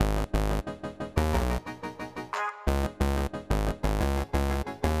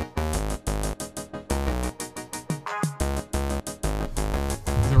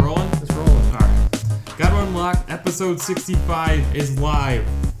Episode 65 is live.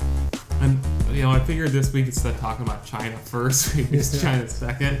 And, I figured this week instead of talking about China first, we use China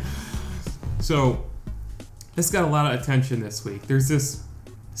second. So, this got a lot of attention this week. There's this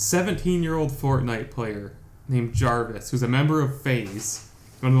 17-year-old Fortnite player named Jarvis, who's a member of FaZe,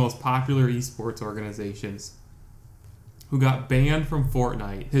 one of the most popular esports organizations, who got banned from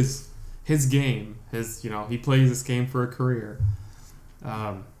Fortnite. His game, he plays this game for a career.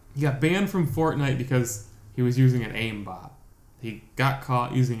 He got banned from Fortnite because he was using an aimbot. He got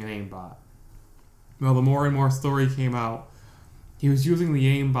caught using an aimbot. Well, the more and more story came out, he was using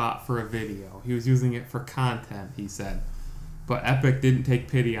the aimbot for a video. He was using it for content, he said. But Epic didn't take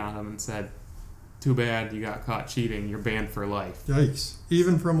pity on him and said, too bad you got caught cheating. You're banned for life. Yikes.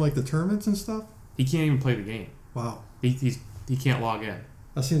 Even from the tournaments and stuff? He can't even play the game. Wow. He can't log in.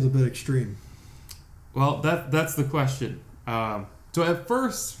 That seems a bit extreme. Well, that's the question. So at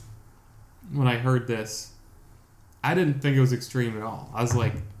first, when I heard this, I didn't think it was extreme at all. I was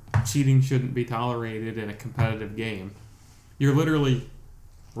like, cheating shouldn't be tolerated in a competitive game. You're literally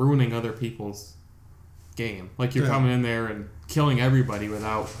ruining other people's game. Like, you're coming in there and killing everybody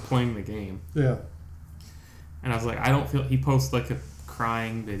without playing the game. Yeah. And I was like, I don't feel... He posted, a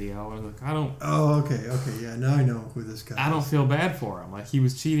crying video. I was like, I don't... Oh, okay. Yeah, now I know who this guy is. I don't feel bad for him. Like, he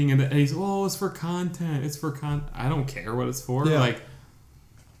was cheating, and he's, it's for content. It's for I don't care what it's for. Yeah.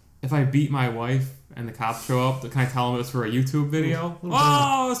 If I beat my wife and the cops show up, can I tell them it's for a YouTube video?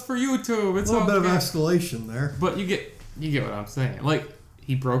 It's for YouTube. It's a little bit of okay. escalation there. But you get what I'm saying.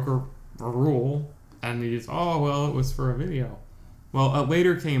 He broke a rule, and he just, it was for a video. Well, it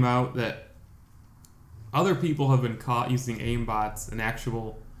later came out that other people have been caught using aimbots in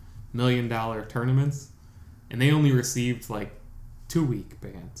actual $1 million tournaments, and they only received 2-week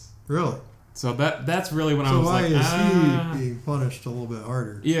bans. Really? So that's really when I was like, so why is he being punished a little bit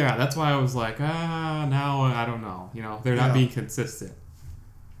harder? Yeah, that's why I was like, now I don't know. They're not being consistent.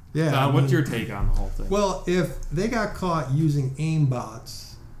 Yeah. So what's your take on the whole thing? Well, if they got caught using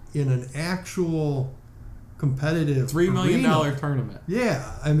aimbots in an actual competitive $3 million tournament. Yeah,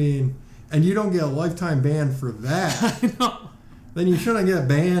 and you don't get a lifetime ban for that. I know. Then you shouldn't get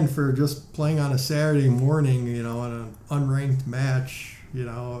banned for just playing on a Saturday morning, in an unranked match. It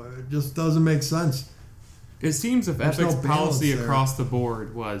just doesn't make sense. It seems if There's Epic's no policy there. across the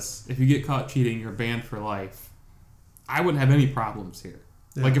board was, if you get caught cheating, you're banned for life, I wouldn't have any problems here.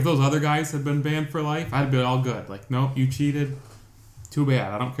 Yeah. If those other guys had been banned for life, I'd be all good. Nope, you cheated. Too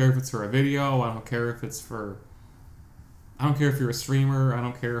bad. I don't care if it's for a video. I don't care if you're a streamer. I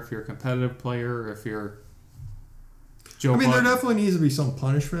don't care if you're a competitive player, if you're Joe Budden. There definitely needs to be some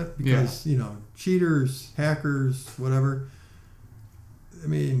punishment because, cheaters, hackers, whatever.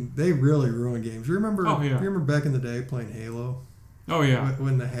 They really ruin games. You remember? Oh, yeah. You remember back in the day playing Halo? Oh, yeah.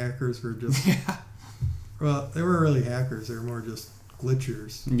 When the hackers were just... Yeah. Well, they weren't really hackers. They were more just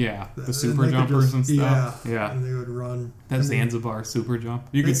glitchers. Yeah, the super jumpers and stuff. Yeah. And they would run. That Zanzibar super jump.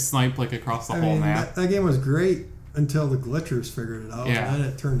 You could snipe across the whole map. That game was great until the glitchers figured it out. Yeah. And then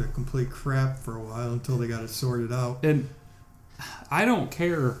it turned to complete crap for a while until they got it sorted out. And I don't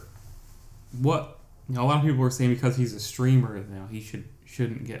care what... a lot of people were saying because he's a streamer, he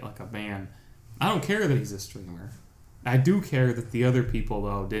shouldn't get a ban. I don't care that he's a streamer. I do care that the other people,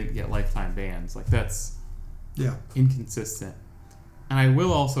 though, didn't get lifetime bans. That's inconsistent. And I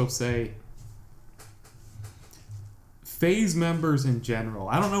will also say, FaZe members in general,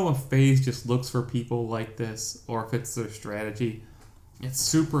 I don't know if FaZe just looks for people like this or if it's their strategy. It's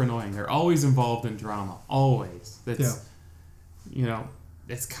super annoying. They're always involved in drama. Always. It's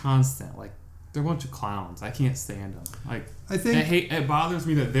constant. They're a bunch of clowns. I can't stand them. It bothers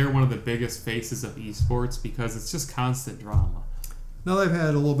me that they're one of the biggest faces of esports because it's just constant drama. Now they've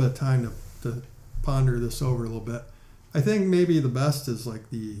had a little bit of time to ponder this over a little bit. I think maybe the best is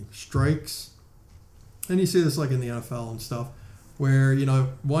the strikes. And you see this in the NFL and stuff where,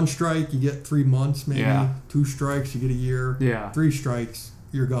 1 strike, you get 3 months maybe. Yeah. 2 strikes, you get a year. Yeah. 3 strikes,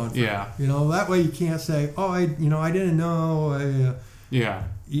 you're gone forever. Yeah. That way you can't say, I didn't know. Yeah.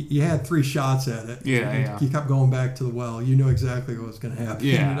 You had 3 shots at it. Yeah. You kept going back to the well. You knew exactly what was going to happen.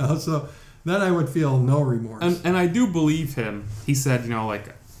 Yeah. So then I would feel no remorse. And I do believe him. He said,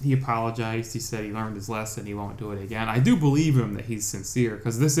 he apologized. He said he learned his lesson. He won't do it again. I do believe him that he's sincere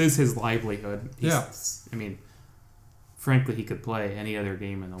because this is his livelihood. Frankly, he could play any other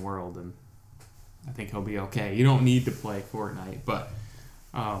game in the world, and I think he'll be okay. You don't need to play Fortnite, but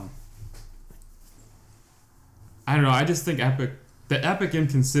I don't know. I just think the Epic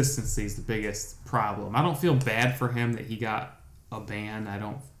inconsistency is the biggest problem. I don't feel bad for him that he got a ban.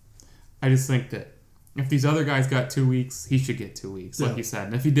 I just think that if these other guys got 2 weeks, he should get 2 weeks, like you said.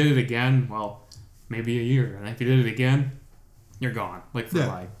 And if he did it again, well, maybe a year. And if you did it again, you're gone, like for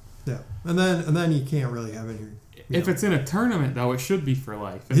life. Yeah, and then you can't really have any. If it's in a tournament, though, it should be for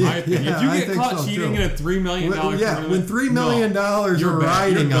life. In my opinion, if you get caught cheating in a $3 million tournament, when $3 million are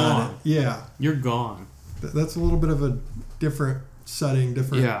riding on it, you're gone. That's a little bit of a different setting,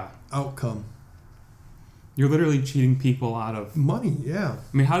 different outcome. You're literally cheating people out of money. Yeah.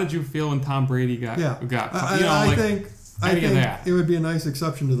 I mean, how did you feel when Tom Brady got? I think it would be a nice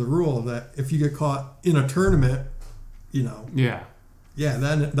exception to the rule that if you get caught in a tournament,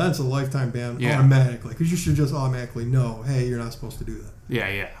 then that's a lifetime ban automatically, because you should just automatically know, hey, you're not supposed to do that.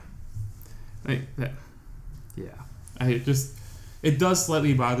 It does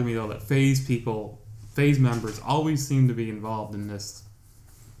slightly bother me though that FaZe members always seem to be involved in this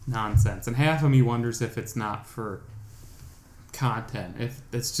nonsense, and half of me wonders if it's not for content, if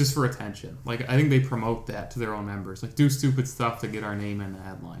it's just for attention. Like, I think they promote that to their own members, like do stupid stuff to get our name in the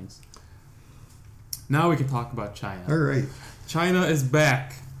headlines. Now we can talk about China. All right. China is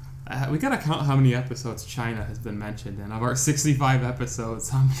back. We gotta count how many episodes China has been mentioned in. Of our 65 episodes,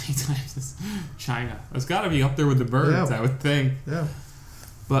 how many times is China? It's gotta be up there with the birds, I would think. Yeah.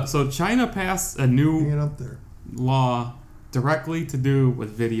 But so China passed a new law directly to do with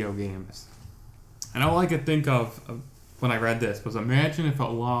video games. And all I could think of when I read this was, imagine if a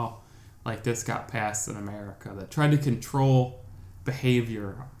law like this got passed in America that tried to control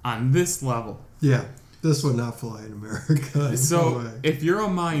behavior on this level. Yeah. This would not fly in America. So, if you're a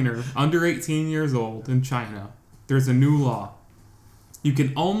minor under 18 years old in China, there's a new law. You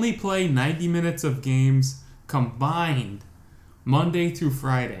can only play 90 minutes of games combined Monday through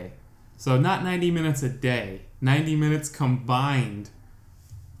Friday. So, not 90 minutes a day, 90 minutes combined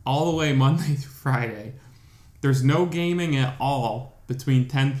all the way Monday through Friday. There's no gaming at all between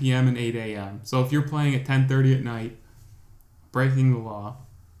 10 p.m. and 8 a.m. So, if you're playing at 10:30 at night, breaking the law.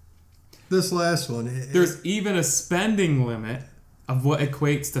 This last one. There's even a spending limit of what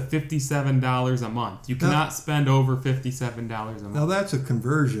equates to $57 a month. You cannot spend over $57 a month. Now that's a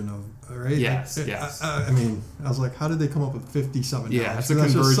conversion of, right? Yes. I mean, I was like, how did they come up with $57? Yeah, it's a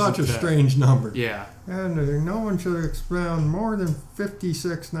conversion. That's just such a strange number. Yeah. And no one should expend more than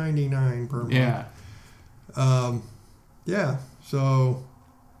 $56.99 per month. Yeah. So.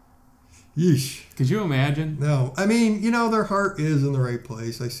 Yeesh. Could you imagine? No. I mean, their heart is in the right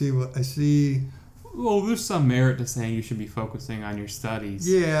place. I see. Well, there's some merit to saying you should be focusing on your studies.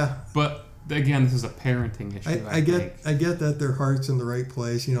 Yeah. But again, this is a parenting issue. I get that their heart's in the right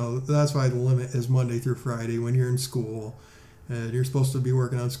place. That's why the limit is Monday through Friday when you're in school and you're supposed to be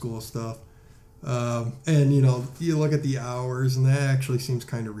working on school stuff. And you look at the hours and that actually seems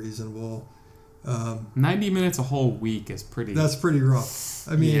kind of reasonable. 90 minutes a whole week is pretty. That's pretty rough.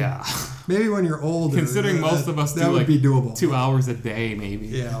 I mean, maybe when you're older. Considering most of us that would be doable. 2 hours a day, maybe.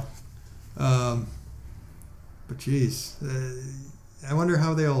 Yeah. But geez, I wonder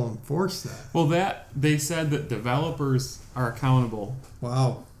how they'll enforce that. Well, they said that developers are accountable.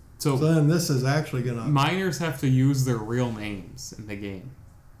 Wow. So then this is actually gonna. Minors have to use their real names in the game.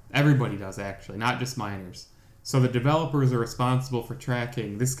 Everybody does, actually, not just minors. So the developers are responsible for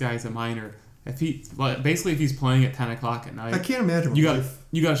tracking. This guy's a minor. If he's playing at 10 o'clock at night, I can't imagine. You got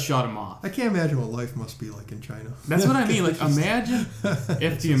to shut him off. I can't imagine what life must be like in China. That's what I mean. Like, imagine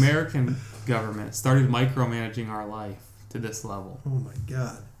if the American government started micromanaging our life to this level. Oh my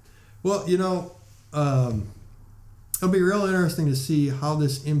God. Well, it'll be real interesting to see how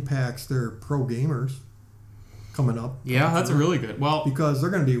this impacts their pro gamers coming up. Yeah, that's a really good. Well, because they're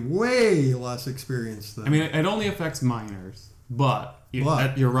going to be way less experienced than. I mean, it only affects minors, but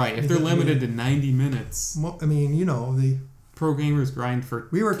you're right. If they're limited to 90 minutes, I mean, the pro gamers grind for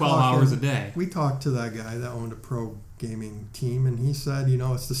 12 hours a day. We talked to that guy that owned a pro gaming team, and he said,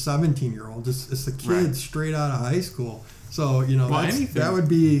 it's the 17-year-old, it's the kids straight out of high school. So that would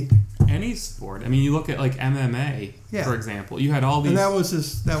be any sport. I mean, you look at like MMA, for example. You had all these, and that was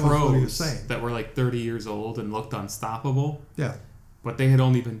what he was saying, that were like 30 years old and looked unstoppable. Yeah. But they had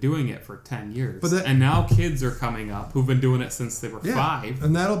only been doing it for 10 years. And now kids are coming up who've been doing it since they were 5.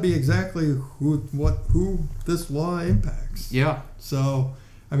 And that'll be exactly who this law impacts. Yeah. So,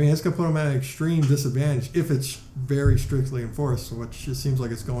 I mean, it's going to put them at an extreme disadvantage if it's very strictly enforced, which it seems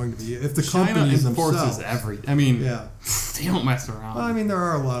like it's going to be. If the companies enforces themselves. I mean, they don't mess around. Well, I mean, there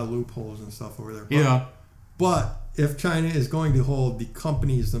are a lot of loopholes and stuff over there. But if China is going to hold the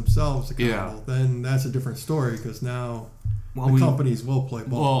companies themselves accountable, then that's a different story, because now... the companies will play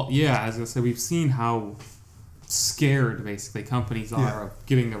ball. Well, as I said, we've seen how scared, basically, companies are of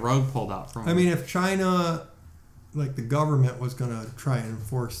getting the rug pulled out from them. I mean, if China like the government was going to try and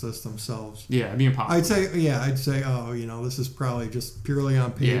enforce this themselves. Yeah, it'd be impossible. I'd say, oh, this is probably just purely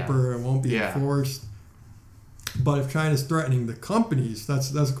on paper. It won't be enforced. But if China's threatening the companies,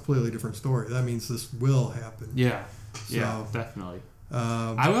 that's a completely different story. That means this will happen. Yeah, So, definitely.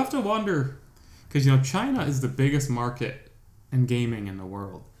 I would have to wonder, because China is the biggest market in gaming in the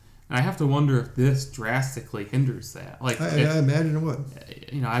world, and I have to wonder if this drastically hinders that. Like, I imagine it would.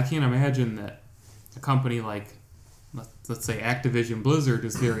 I can't imagine that a company like, let's say Activision Blizzard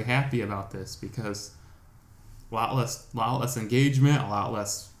is very happy about this, because a lot less engagement, a lot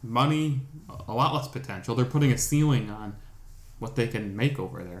less money, a lot less potential. They're putting a ceiling on what they can make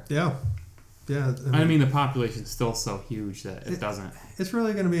over there. Yeah. I mean, the population's still so huge that it doesn't. It's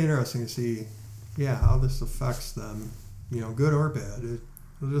really going to be interesting to see, how this affects them, good or bad.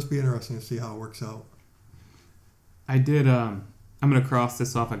 It'll just be interesting to see how it works out. I did. I'm going to cross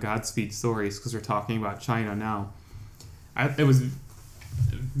this off of Godspeed Stories because we're talking about China now. It was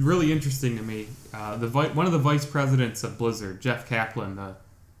really interesting to me. One of the vice presidents of Blizzard, Jeff Kaplan,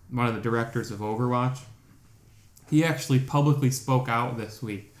 one of the directors of Overwatch, he actually publicly spoke out this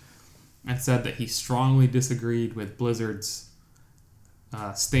week and said that he strongly disagreed with Blizzard's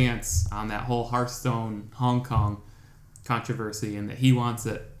stance on that whole Hearthstone Hong Kong controversy, and that he wants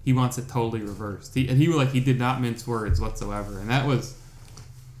it totally reversed. He did not mince words whatsoever, and that was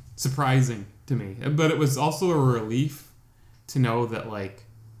surprising to me. But it was also a relief to know that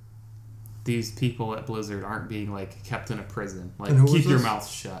these people at Blizzard aren't being kept in a prison. Keep your mouth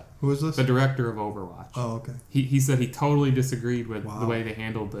shut. Who is this? The director of Overwatch. Oh, okay. He said he totally disagreed with the way they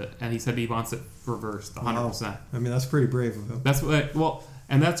handled it, and he said he wants it reversed 100%. Wow. I mean, that's pretty brave of him.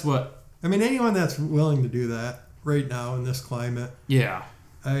 That's what. I mean, anyone that's willing to do that right now in this climate. Yeah.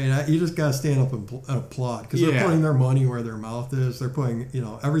 I mean, you just gotta stand up and applaud, because they're putting their money where their mouth is. They're putting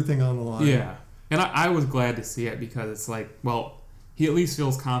everything on the line. Yeah. And I was glad to see it, because it's he at least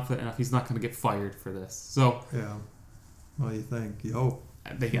feels confident enough he's not going to get fired for this. So yeah. Well, you think? You hope.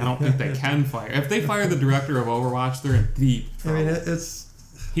 I don't think they can fire. If they fire the director of Overwatch, they're in deep trouble. I mean,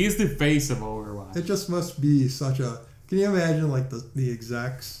 he's the face of Overwatch. It just must be such a... Can you imagine, the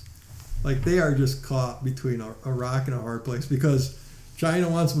execs? They are just caught between a rock and a hard place, because China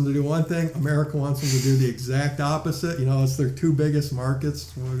wants them to do one thing, America wants them to do the exact opposite. It's their two biggest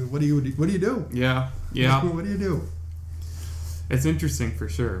markets. What do you do? Yeah. What do you do? It's interesting for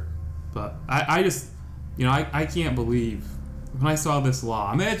sure, but I just, I can't believe when I saw this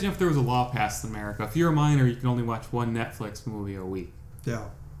law. Imagine if there was a law passed in America. If you're a minor, you can only watch one Netflix movie a week. Yeah.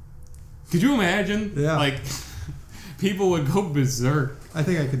 Could you imagine? Yeah. People would go berserk. I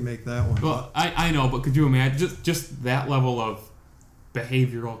think I could make that one. Well, I know, but could you imagine just that level of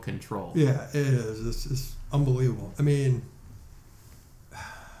behavioral control? Yeah, it is. It's unbelievable. I mean,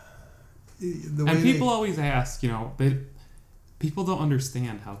 people always ask, people don't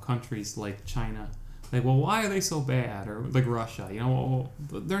understand how countries like China, why are they so bad? Or Russia,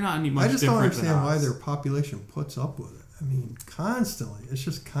 they're not any much different. I just don't understand why us. their population puts up with it. I mean, constantly. It's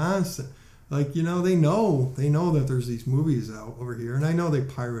just constant. They know that there's these movies out over here, and I know they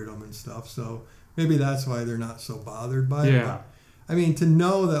pirate them and stuff, so maybe that's why they're not so bothered by it. Yeah. But, I mean, to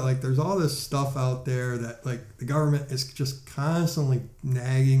know that, there's all this stuff out there that, the government is just constantly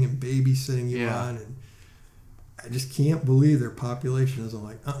nagging and babysitting you on, and I just can't believe their population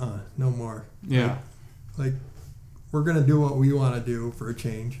isn't no more. Yeah. We're going to do what we want to do for a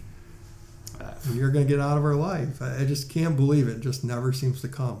change. And you're going to get out of our life. I just can't believe it. It just never seems to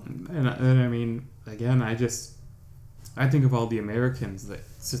come. And I mean, again, I think of all the Americans that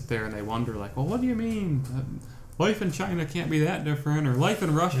sit there and they wonder, well, what do you mean? Life in China can't be that different, or life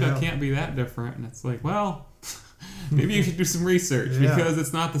in Russia can't be that different. And it's well, maybe you should do some research because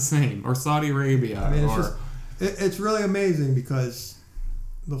it's not the same. Or Saudi Arabia. I mean, it's really amazing, because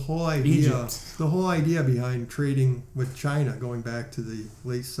the whole idea behind trading with China, going back to the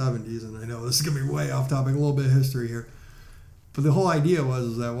late 70s, and I know this is going to be way off topic, a little bit of history here, but the whole idea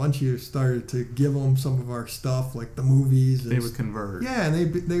was that once you started to give them some of our stuff, the movies, they would convert. Yeah,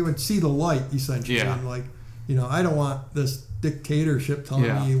 and they would see the light, essentially. Yeah. And I don't want this dictatorship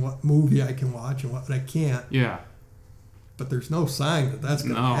telling me what movie I can watch and what I can't. Yeah. But there's no sign that that's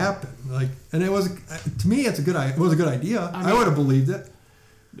going to happen. And it was, to me, it was a good idea. I would have believed it.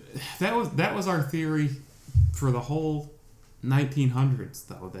 That was our theory for the whole 1900s,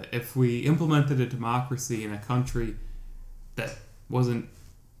 though, that if we implemented a democracy in a country that wasn't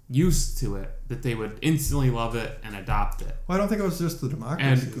used to it, that they would instantly love it and adopt it. Well, I don't think it was just the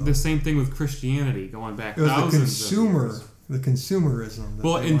democracy. And the same thing with Christianity, going back thousands of years. The consumerism.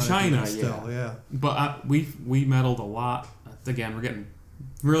 Well, in China, yeah. But we meddled a lot. Again, we're getting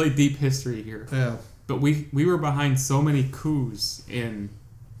really deep history here. Yeah. but we were behind so many coups in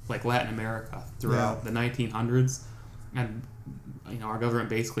like Latin America throughout the 1900s, and our government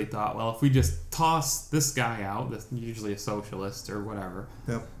basically thought, well, if we just toss this guy out, that's usually a socialist or whatever,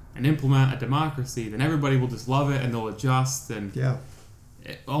 and implement a democracy, then everybody will just love it and they'll adjust. And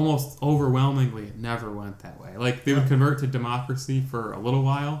almost overwhelmingly, it never went that way. Like they would convert to democracy for a little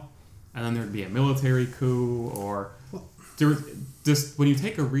while, and then there'd be a military coup, or just when you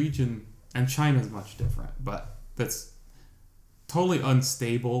take a region, and China's much different, but that's totally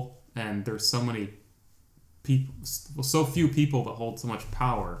unstable, and there's so many people, so few people that hold so much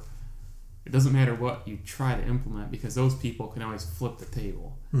power. It doesn't matter what you try to implement, because those people can always flip the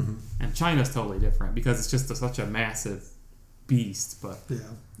table. And China's totally different because it's just such a massive beast. But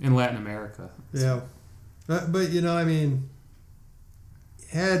in Latin America, but I mean,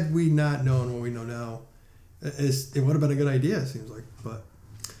 had we not known what we know now, it would have been a good idea. It seems like, but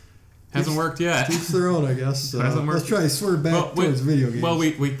hasn't worked yet. Teach their own, I guess. Let's try to swerve back towards video games. Well,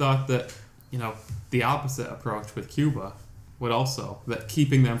 we thought that the opposite approach with Cuba would also, that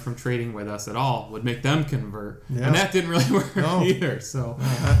keeping them from trading with us at all would make them convert, and that didn't really work either. So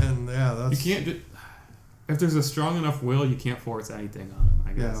that's, you can't. If there's a strong enough will, you can't force anything on them.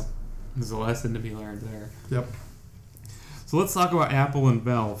 I guess there's a lesson to be learned there. Yep. So let's talk about Apple and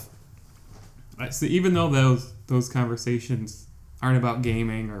Valve. So even though those conversations aren't about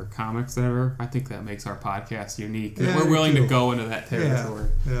gaming or comics ever, I think that makes our podcast unique. We're willing to go into that territory.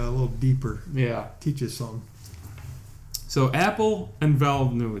 Yeah, a little deeper. Yeah. Teach us something. So Apple and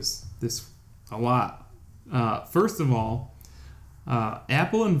Valve news. This a lot. First of all,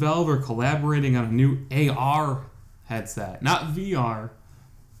 Apple and Valve are collaborating on a new AR headset. Not VR.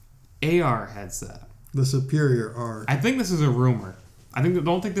 AR headset. The Superior R. I think this is a rumor.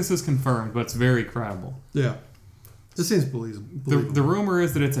 Don't think this is confirmed, but it's very credible. Yeah. It seems believable. The rumor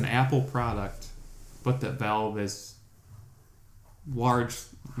is that it's an Apple product, but that Valve is one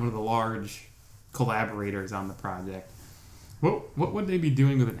of the large collaborators on the project. What would they be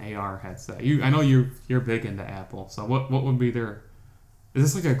doing with an AR headset? I know you're big into Apple, so what would be their? Is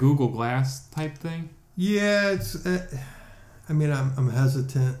this like a Google Glass type thing? Yeah, it's. I mean, I'm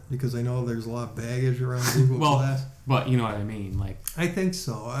hesitant because I know there's a lot of baggage around Google Glass. But you know what I mean, like. I think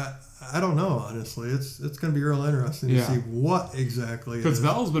so. I don't know, honestly. It's going to be real interesting to see what exactly. Because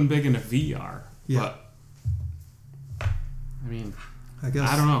Valve's been big into VR. Yeah. But I mean, I guess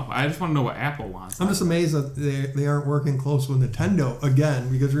I don't know. I just want to know what Apple wants. I'm just amazed that they aren't working close with Nintendo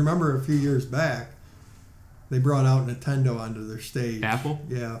again, because remember a few years back, they brought out Nintendo onto their stage. Apple?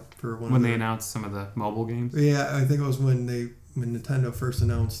 Yeah, for when they announced some of the mobile games. Yeah, I think it was when Nintendo first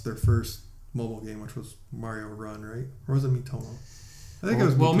announced their first mobile game, which was Mario Run, right? Or was it Miitomo? I think it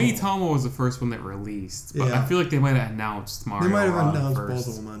was Miitomo. Well, Miitomo was the first one that released, but I feel like they might have announced Mario Run. They might have announced first. both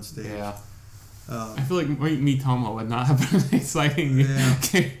of them on stage. Yeah. I feel like Miitomo would not have been an exciting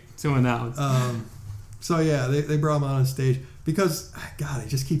game to announce. So yeah, they brought them out on stage because, God, I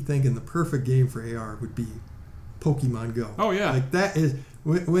just keep thinking the perfect game for AR would be Pokemon Go. Oh yeah, like that is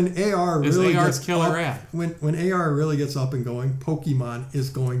when AR it's really AR's gets killer up, app. When AR really gets up and going, Pokemon is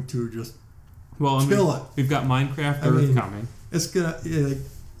going to just kill it. We've got Minecraft Earth coming. It's gonna.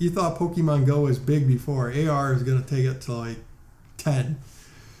 You thought Pokemon Go was big before. AR is gonna take it to like 10.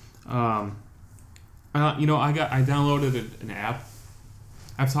 I downloaded an app.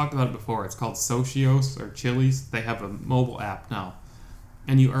 I've talked about it before. It's called Socios or Chili's. They have a mobile app now,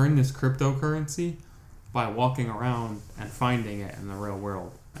 and you earn this cryptocurrency by walking around and finding it in the real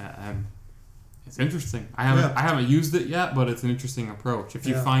world. And it's interesting. I haven't used it yet, but it's an interesting approach. If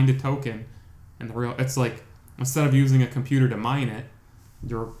you find a token in the real, it's like instead of using a computer to mine it,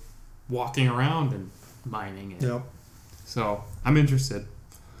 you're walking around and mining it. Yep. So I'm interested.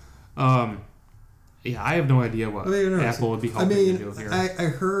 I have no idea what Apple would be hoping to do here. I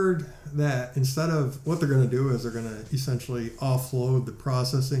heard that instead of what they're going to do is they're going to essentially offload the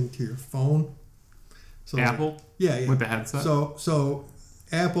processing to your phone. So Apple? Yeah. With the headset? So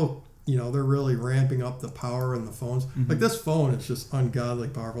Apple, they're really ramping up the power in the phones. Mm-hmm. Like this phone is just ungodly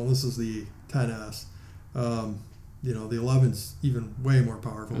powerful. This is the XS. The 11's even way more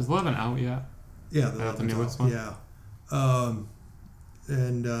powerful. Is 11 out yet? Yeah, the newest one. Yeah.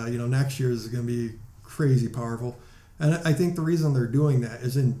 Next year is going to be crazy powerful. And I think the reason they're doing that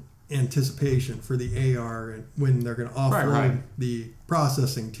is in anticipation for the AR and when they're going to offload the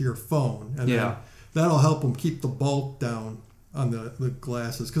processing to your phone. And then that'll help them keep the bulk down on the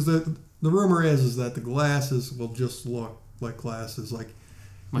glasses. Because the rumor is that the glasses will just look like glasses. Like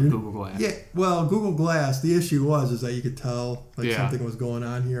like Google Glass. Yeah, well, Google Glass, the issue is that you could tell Yeah. something was going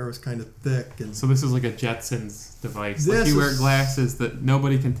on here. It was kind of thick. And So this is like a Jetsons device. Like you wear glasses that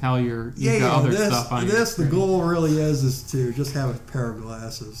nobody can tell you've got other stuff on your screen. The goal really is to just have a pair of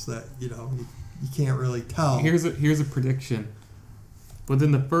glasses that, you can't really tell. Here's a prediction.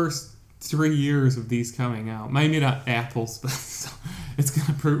 Within the first 3 years of these coming out, maybe not Apple's, but it's going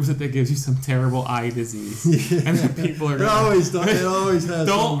to prove that gives you some terrible eye disease. Yeah. And then people are It always has.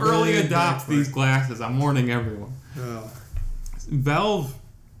 Don't early adopt these glasses. I'm warning everyone. Yeah. Valve,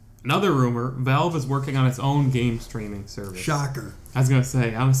 another rumor, Valve is working on its own game streaming service. Shocker. I was going to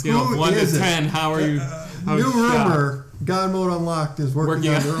say, on a scale of 1 to 10, how are you? New rumor, God Mode Unlocked is working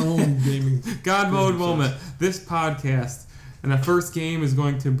on their own gaming. God Mode moment. This podcast, and the first game is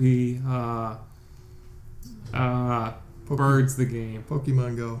going to be Birds the Game.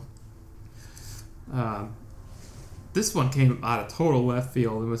 Pokemon Go. This one came out of total left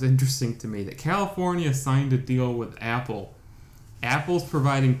field. It was interesting to me that California signed a deal with Apple. Apple's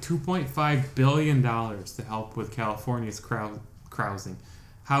providing $2.5 billion to help with California's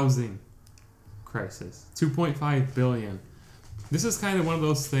housing crisis. $2.5 billion. This is kind of one of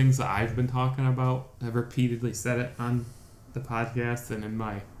those things that I've been talking about. I've repeatedly said it on the podcast and in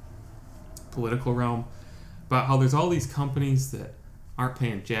my political realm about how there's all these companies that aren't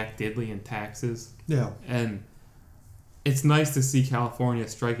paying jack diddly in taxes. Yeah. And it's nice to see California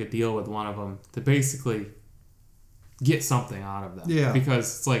strike a deal with one of them to basically get something out of them. Yeah.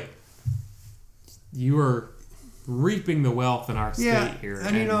 Because it's like you are reaping the wealth in our state here.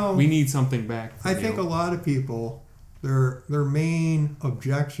 And we need something back from I think a lot of people, their main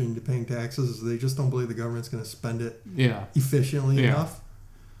objection to paying taxes is they just don't believe the government's going to spend it efficiently enough.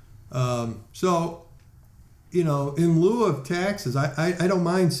 So, in lieu of taxes, I don't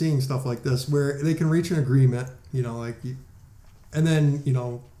mind seeing stuff like this where they can reach an agreement, and then,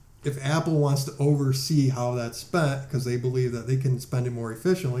 if Apple wants to oversee how that's spent because they believe that they can spend it more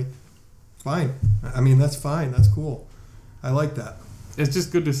efficiently, fine. I mean, that's fine. That's cool. I like that. It's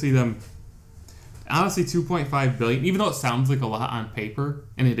just good to see them. Honestly, $2.5 billion, even though it sounds like a lot on paper,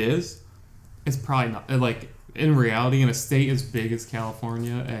 and it is, it's probably not. Like, in reality, in a state as big as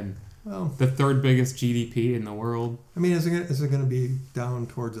California and the third biggest GDP in the world. I mean, is it going to be down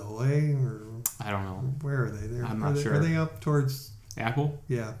towards LA or I don't know. Where are they? I'm not sure. Are they up towards Apple?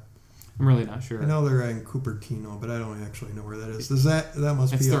 Yeah. I'm really not sure. I know they're in Cupertino, but I don't actually know where that is. That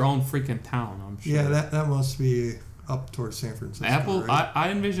must be... It's their own freaking town, I'm sure. Yeah, that must be up towards San Francisco, Apple, right?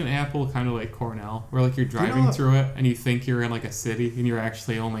 I envision Apple kind of like Cornell, where like you're driving through it and you think you're in like a city and you're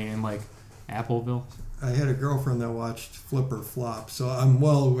actually only in like Appleville. I had a girlfriend that watched Flipper Flop, so I'm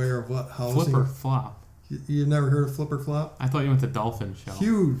well aware of what housing... Flipper Flop? You've never heard of Flipper Flop? I thought you went to Dolphin Show.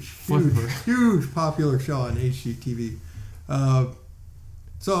 Huge popular show on HGTV.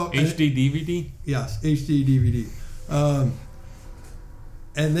 So HD DVD? Yes, HD DVD.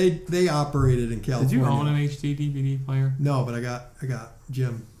 And they operated in California. Did you own an HD DVD player? No, but I got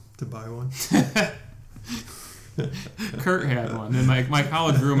Jim to buy one. Kurt had one, and my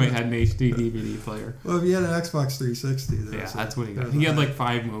college roommate had an HD DVD player. Well, if you had an Xbox 360, that's what he got. He had like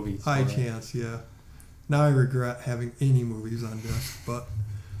 5 movies. High chance, yeah. Now I regret having any movies on disc, but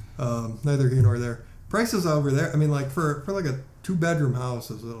neither here nor there. Prices over there, I mean, like for like a 2-bedroom house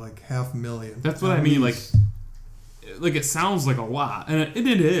is like $500,000. That's what I mean. Like it sounds like a lot, and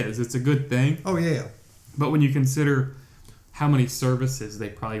it is. It's a good thing. Oh yeah. But when you consider how many services they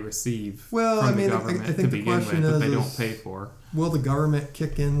probably receive from the government I think to begin with that they don't pay for, will the government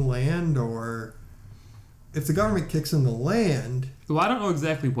kick in land, or if the government kicks in the land? Well, I don't know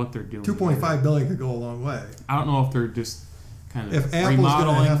exactly what they're doing. $2.5 billion could go a long way. I don't know if they're just kind of Apple's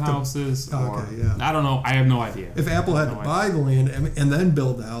remodeling houses. I don't know. I have no idea. If Apple had to buy the land and then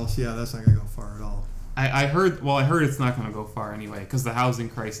build the house, that's not going to go far at all. I heard it's not going to go far anyway because the housing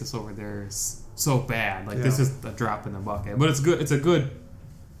crisis over there is so bad. Like this is a drop in the bucket, but it's good. It's a good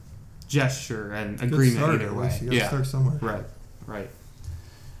gesture and agreement either way. You gotta start somewhere. Right.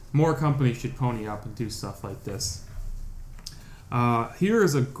 More companies should pony up and do stuff like this. Here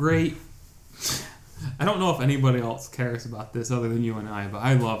is a great. I don't know if anybody else cares about this other than you and I, but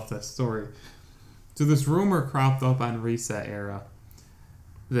I love this story. So this rumor cropped up on Reset Era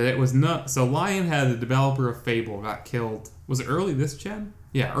that it was not. So Lionhead, the developer of Fable, got killed. Was it early this gen?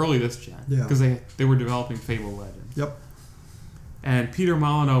 Yeah, early this gen. Yeah. Because they were developing Fable Legends. Yep. And Peter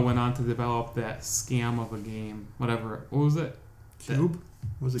Molyneux went on to develop that scam of a game, whatever. What was it? Cube?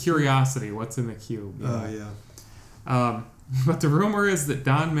 Was it Curiosity? Cube? What's in the cube? Oh, yeah. But the rumor is that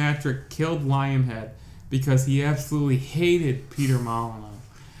Don Matrick killed Lionhead because he absolutely hated Peter Molyneux.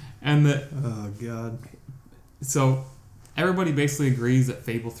 And that... Oh, God. So... everybody basically agrees that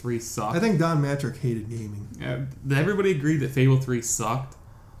Fable 3 sucked. I think Don Matrick hated gaming. Everybody agreed that Fable 3 sucked.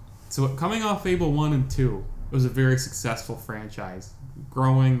 So coming off Fable 1 and 2, it was a very successful franchise.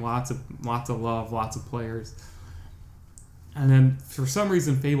 Growing, lots of love, lots of players. And then, for some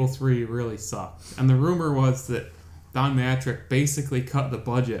reason, Fable 3 really sucked. And the rumor was that Don Matrick basically cut the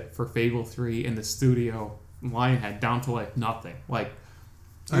budget for Fable 3 in the studio Lionhead down to like nothing. Like,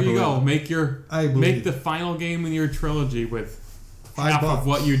 there you go. Make the final game in your trilogy with half of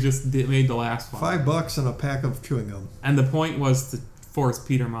what you just made the last one. $5 and a pack of chewing gum. And the point was to force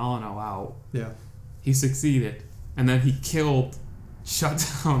Peter Molyneux out. Yeah. He succeeded. And then he shut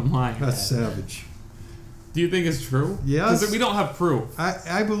down Lionhead. That's savage. Do you think it's true? Yes. Because we don't have proof.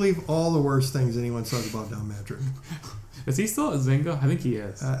 I believe all the worst things anyone says about Don Matrick. Is he still at Zynga? I think he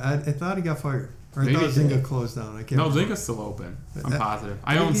is. I thought he got fired. Or Maybe I thought Zynga closed down. I can't remember. Zynga's still open. I'm positive.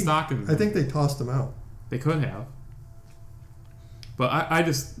 I own stock in them. I think they tossed him out. They could have. But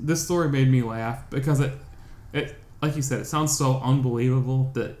this story made me laugh because it like you said, it sounds so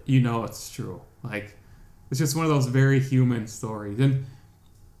unbelievable that you know it's true. Like, it's just one of those very human stories. And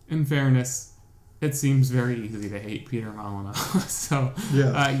in fairness, it seems very easy to hate Peter Molyneux. So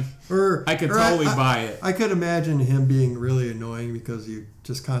yeah. I could totally buy it. I could imagine him being really annoying because you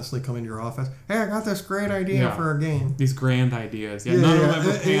just constantly come into your office. Hey, I got this great idea for a game. These grand ideas. Yeah, none of them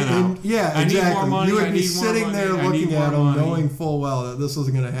ever pan out. Yeah, I exactly. need more money. You would be sitting there looking at him, knowing full well that this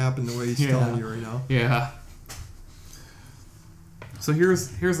wasn't going to happen the way he's telling you right now. Yeah. So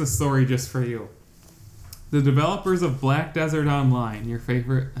here's a story just for you. The developers of Black Desert Online, your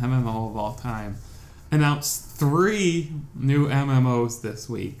favorite MMO of all time, announced 3 new MMOs this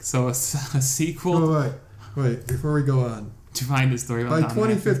week. So a sequel. Wait, before we go on. To find a story about by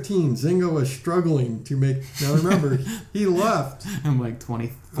 2015, Zynga was struggling to make. Now remember, he left. In like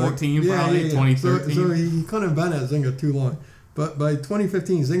 2014, probably 2013. So he couldn't have been at Zynga too long. But by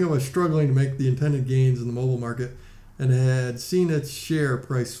 2015, Zynga was struggling to make the intended gains in the mobile market and had seen its share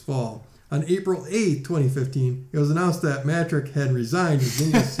price fall. On April 8, 2015, it was announced that Matrick had resigned as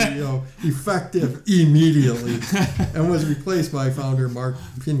Zynga's CEO effective immediately and was replaced by founder Mark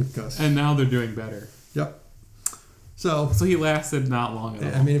Pincus. And now they're doing better. Yep. So he lasted not long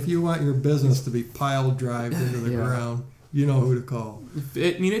at all. I mean, if you want your business to be pile drived into the ground, you know who to call.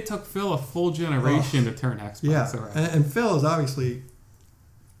 It took Phil a full generation to turn Xbox around. And Phil is obviously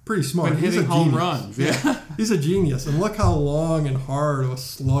pretty smart. He's hitting home runs. Yeah. He's a genius. And look how long and hard of a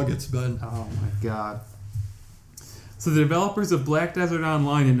slug it's been. Oh, my God. So the developers of Black Desert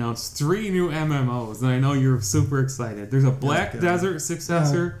Online announced 3 new MMOs, and I know you're super excited. There's a Black Desert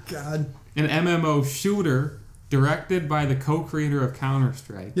successor, an MMO shooter directed by the co-creator of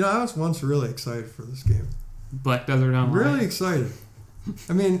Counter-Strike. You know, I was once really excited for this game. Black Desert Online. Really excited.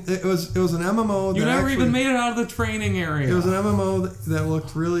 I mean, it was an MMO. You never even made it out of the training area. It was an MMO that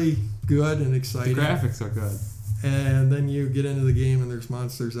looked really good and exciting. The graphics are good. And then you get into the game and there's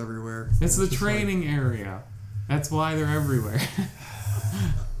monsters everywhere. It's the training area. That's why they're everywhere.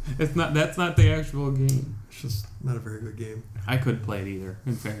 That's not the actual game. It's just not a very good game. I couldn't play it either,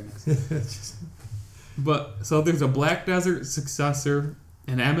 in fairness. But so there's a Black Desert successor,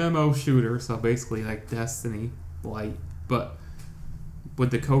 an MMO shooter, so basically like Destiny Light, but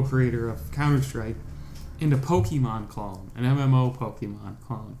with the co-creator of Counter-Strike, and a Pokemon clone, an MMO Pokemon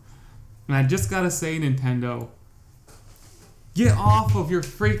clone. And I just gotta say, Nintendo, get off of your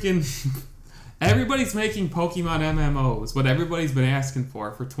freaking... Everybody's making Pokemon MMOs, what everybody's been asking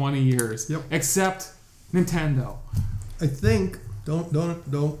for 20 years, except Nintendo. I think,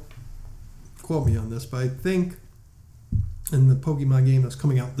 don't quote me on this, but I think in the Pokemon game that's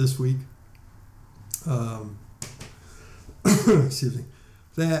coming out this week, excuse me,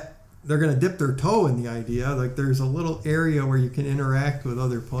 that they're going to dip their toe in the idea. Like, there's a little area where you can interact with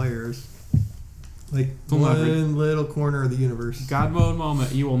other players. Like, one little corner of the universe. God mode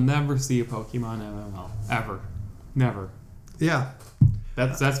moment, you will never see a Pokemon MMO. Ever. Never. Yeah.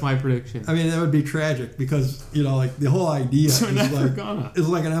 That's my prediction. I mean, that would be tragic because, you know, like, the whole idea is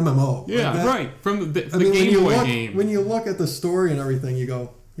like an MMO. Yeah, like right. From the Game Boy game. When you look at the story and everything, you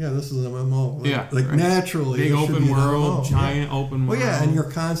go, yeah, this is an MMO. Naturally. Big open world, giant open world. Well, yeah, and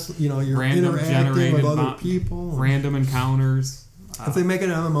you're constantly, you're interacting with other people. Random encounters. If they make an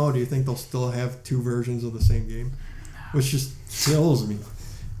MMO, do you think they'll still have 2 versions of the same game? Which just kills me.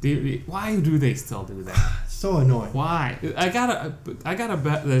 Why do they still do that? So annoying. Why? I gotta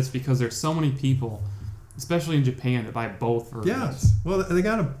bet that it's because there's so many people, especially in Japan, that buy both versions. Yes. Well, they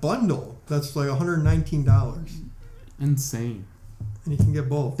got a bundle that's like $119. Insane. And you can get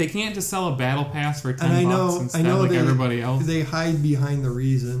both. They can't just sell a battle pass for $10 and I know everybody else. They hide behind the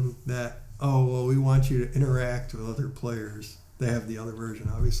reason that oh, well, we want you to interact with other players. They have the other version,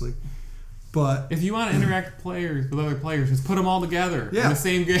 obviously. But if you want to interact with other players, just put them all together in Yeah. the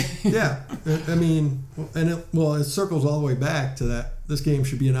same game. yeah, I mean, and it circles all the way back to that this game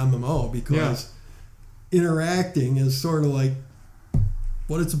should be an MMO because interacting is sort of like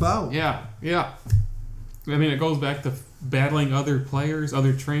what it's about. Yeah. I mean, it goes back to battling other players,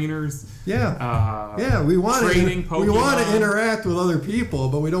 other trainers. Yeah, we want training we want to Pokemon. interact with other people,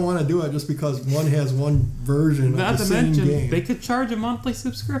 but we don't want to do it just because one has one version Not of the to same mention, game. they could charge a monthly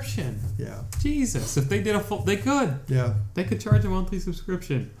subscription. Yeah, Jesus, if they did they could. yeah, They could charge a monthly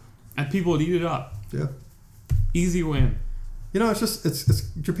subscription, and people would eat it up. yeah. Easy win. You know, it's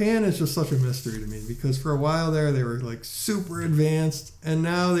Japan is just such a mystery to me because for a while there they were like super advanced, and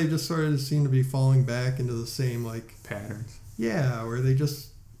now they just sort of seem to be falling back into the same like Patterns. yeah, where they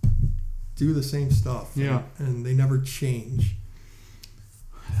just do the same stuff. Yeah. and they never change.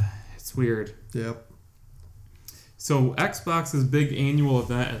 It's weird. Yep. So Xbox's big annual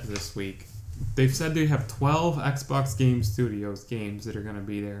event is this week. They've said they have 12 Xbox Game Studios games that are going to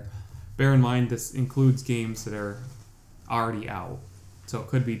be there. Bear in mind this includes games that are already out, so it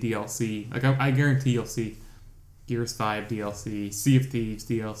could be DLC. Like I guarantee you'll see Gears 5 DLC, Sea of Thieves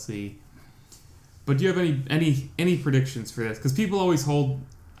DLC. But do you have any predictions for this? Because people always hold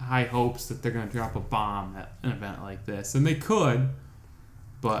high hopes that they're going to drop a bomb at an event like this, and they could,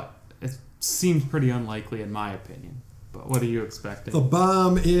 but it seems pretty unlikely in my opinion. But what are you expecting? The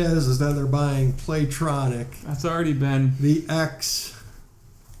bomb is that they're buying Playtronic, That's already been. the ex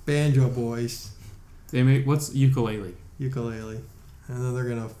Banjo Boys They made what's ukulele? ukulele, and then they're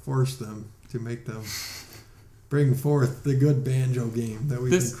gonna force them to make them bring forth the good banjo game that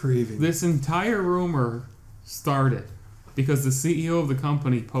we've been craving. This entire rumor started because the CEO of the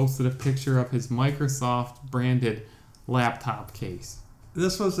company posted a picture of his Microsoft branded laptop case.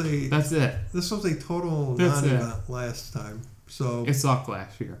 This was a That's it. total That's non-event last time, so It sucked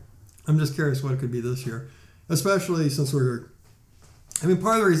last year. I'm just curious what it could be this year, especially since part of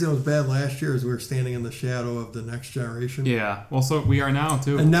the reason it was bad last year is we were standing in the shadow of the next generation. Yeah. Well, so we are now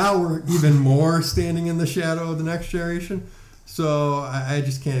too. And now we're even more standing in the shadow of the next generation. So I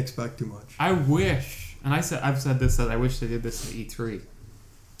just can't expect too much. I wish, and I've said this, that I wish they did this at E3.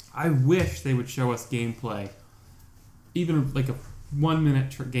 I wish they would show us gameplay, even like a 1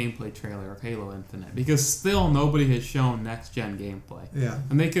 minute gameplay trailer of Halo Infinite, because still nobody has shown next gen gameplay. Yeah.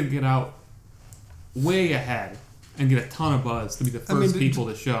 And they could get out way ahead and get a ton of buzz to be the first people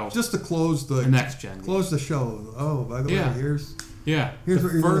to show Just to close the next gen. Close the show. Oh, by the way, here's Yeah. here's the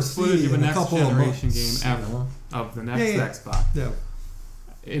what you're gonna first footage see of a in a next couple of generation months, game you ever know? of the next Yeah. Xbox. Yeah.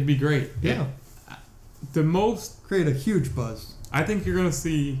 It'd be great. Yeah. The most Create a huge buzz. I think you're gonna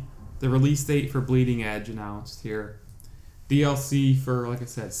see the release date for Bleeding Edge announced here. DLC for, like I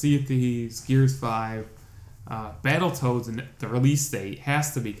said, Sea of Thieves, Gears 5, Battletoads, and the release date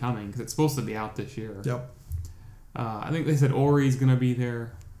has to be coming because it's supposed to be out this year. Yep. I think they said Ori's gonna be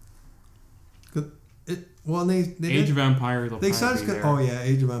there. Well, they Age of Empires will they probably said it's be gonna, there. oh yeah,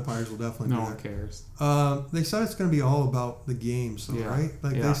 Age of Empires will definitely No be one there. cares. They said it's going to be all about the games, though, Yeah. right?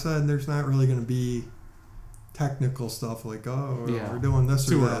 Like Yeah. they said, there's not really going to be technical stuff like, oh, Yeah. we're doing this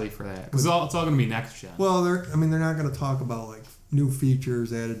Too or that. early for that because it's all going to be next gen. Well, they're not going to talk about like new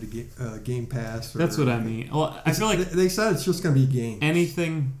features added to Game Pass. Or, That's what I mean. Well, I feel like they said it's just going to be games.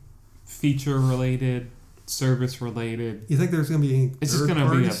 anything feature related, service related, You think there's going to be any it's just going to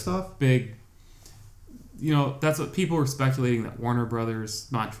third-party be a stuff? big. That's what people were speculating, that Warner Brothers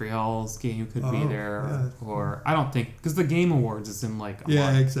Montreal's game could be Oh, there, yeah. or I don't think, because the Game Awards is in like a Yeah,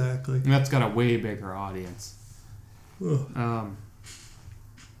 month, exactly. and that's got a way bigger audience. Ugh.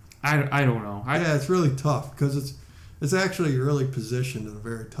 I don't know. Yeah, it's really tough because it's actually really positioned in a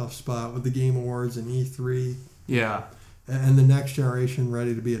very tough spot with the Game Awards and E3 Yeah, and the next generation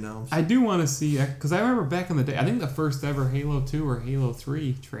ready to be announced. I do want to see, because I remember back in the day, I think the first ever Halo 2 or Halo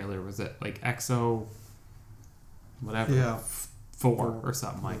 3 trailer was at like XO, whatever, Yeah. 4 or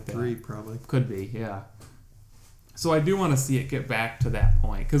something like that. 3 probably. Could be, yeah. So I do want to see it get back to that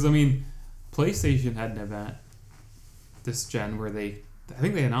point. Because, I mean, PlayStation had an event this gen where I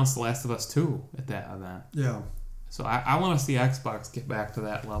think they announced The Last of Us 2 at that event. Yeah. So I want to see Xbox get back to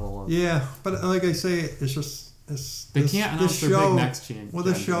that level of... Yeah, but like I say, it's just... They can't announce their big next gen. Well,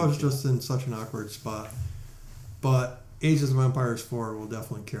 this show is just in such an awkward spot. But Ages of Empires 4 will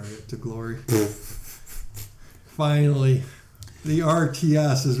definitely carry it to glory. Finally, the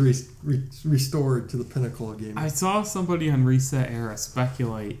RTS is restored to the pinnacle of gaming. I saw somebody on Reset Era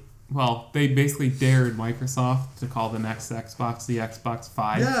speculate. Well, they basically dared Microsoft to call the next Xbox the Xbox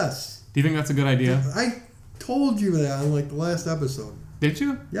 5. Yes. Do you think that's a good idea? I told you that on like the last episode. Did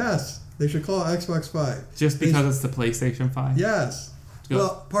you? Yes. They should call it Xbox 5. Just because it's the PlayStation 5? Yes. Good.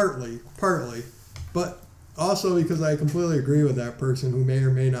 Well, partly. But also because I completely agree with that person who may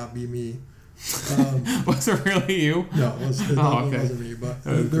or may not be me. Was it really you? No, it wasn't me. But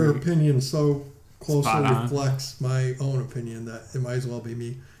their opinion so closely reflects my own opinion that it might as well be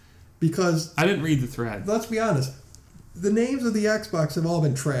me. Because... I didn't read the thread. Let's be honest. The names of the Xbox have all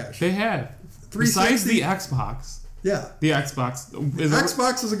been trash. They have. Besides the Xbox. Yeah. The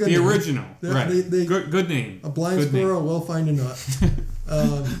Xbox is a good name. name. The original. Right. Good name. A blind squirrel will find a nut.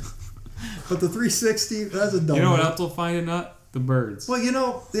 But the 360, that's a dumb You know what else will find a nut? The birds. Well,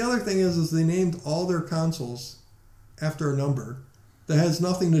 the other thing is they named all their consoles after a number that has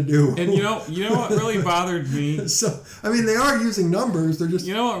nothing to do. And you know what really bothered me? So, they are using numbers. They're just...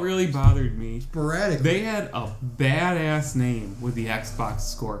 You know what really bothered me? Sporadic. They had a badass name with the Xbox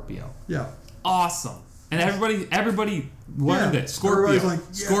Scorpio. Yeah. Awesome. And everybody learned it. Scorpio. Like,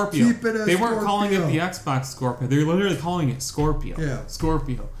 Scorpio. Keep it as they weren't Scorpio. calling it the Xbox Scorpio. They were literally calling it Scorpio. Yeah.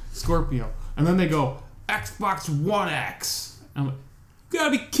 Scorpio. And then they go, Xbox One X. I'm like, you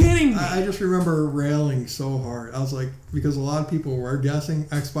gotta be kidding me. I just remember railing so hard. I was like, because a lot of people were guessing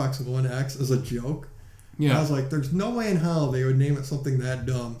Xbox One X as a joke. Yeah. I was like, there's no way in hell they would name it something that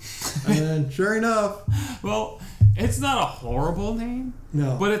dumb. And then, sure enough. Well, it's not a horrible name.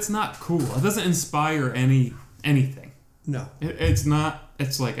 No. But it's not cool. It doesn't inspire anything. No. It's not.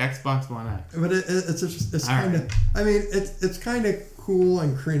 It's like Xbox One X. But it's kind of... it's kind of cool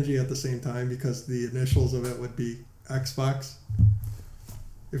and cringy at the same time because the initials of it would be Xbox.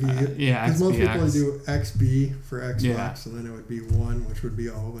 Because most people would do XB for Xbox, and then it would be 1, which would be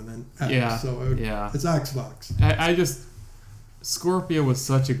O, and then X. Yeah. So it's Xbox. I just... Scorpio was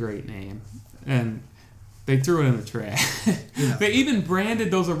such a great name. And they threw it in the trash. Yeah. They even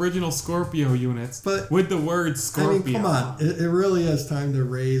branded those original Scorpio units with the word Scorpio. Come on. It really is time to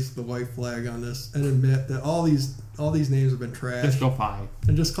raise the white flag on this and admit that all these names have been trash. Just go 5.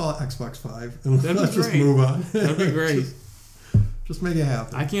 And just call it Xbox 5. And let's just move on. That'd be great. Just make it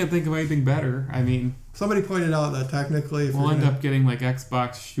happen. I can't think of anything better. Somebody pointed out that technically... We'll end up getting like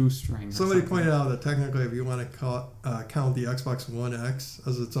Xbox shoestring. Somebody pointed out that technically if you want to count the Xbox One X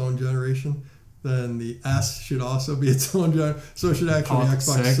as its own generation, then the S should also be its own generation. So it should actually be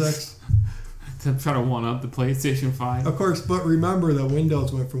Xbox 6. To try to one-up the PlayStation 5. Of course, but remember that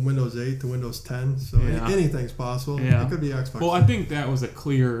Windows went from Windows 8 to Windows 10, so anything's possible. Yeah. It could be Xbox. Well, I think that was a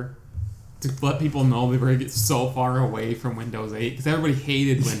clear... to let people know they were going to get so far away from Windows 8 because everybody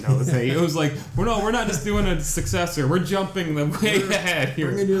hated Windows 8. It was like, we're not just doing a successor. We're jumping the way ahead here.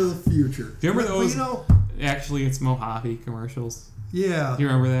 Bringing you to the future. Do you remember those? Actually, it's Mojave commercials. Yeah. Do you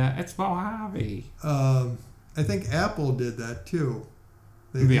remember that? It's Mojave. I think Apple did that too.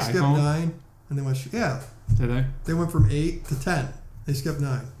 They skipped iPhone? 9 and they went. Yeah. Did they? They went from 8 to 10. They skipped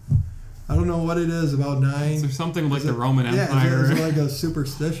 9. I don't know what it is about 9. Is there something like the Roman Empire? Yeah, is it like a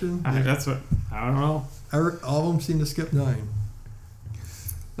superstition? I don't know. All of them seem to skip 9.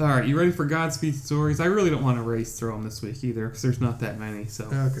 All right, you ready for Godspeed stories? I really don't want to race through them this week either because there's not that many. So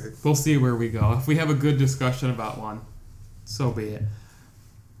okay. We'll see where we go. If we have a good discussion about one, so be it.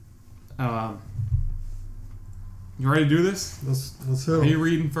 You ready to do this? Let's hit 'em. Are you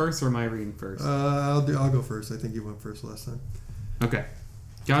reading first or am I reading first? I'll go first. I think you went first last time. Okay.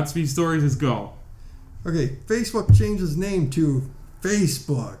 Godspeed stories is go. Okay, Facebook changes name to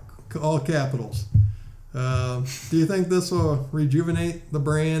Facebook, all capitals. Do you think this will rejuvenate the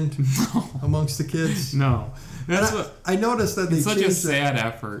brand amongst the kids? No. I noticed that it's such a sad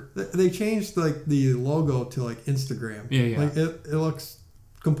effort. They changed like the logo to like Instagram. Yeah. Like it looks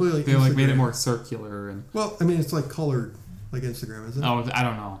completely. They like made it more circular and. Well, it's like colored. Like Instagram, isn't it? Oh, I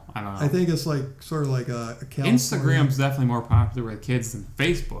don't know. I think it's like sort of like a Instagram's definitely more popular with kids than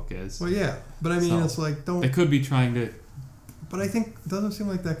Facebook is. Well, yeah, but it's like They could be trying to. But I think it doesn't seem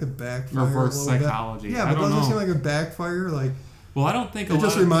like that could backfire. Reverse psychology. Yeah, but it doesn't seem like a backfire. Like. Well, I don't think it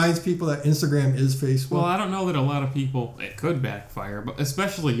just reminds people that Instagram is Facebook. Well, I don't know that a lot of people it could backfire, but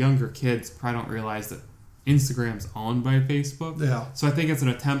especially younger kids probably don't realize that Instagram's owned by Facebook. Yeah. So I think it's an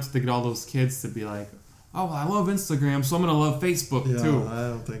attempt to get all those kids to be like. Oh, I love Instagram, so I'm going to love Facebook, too. I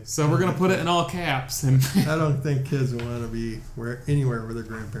don't think so. We're going to put it in all caps. And I don't think kids want to be anywhere where their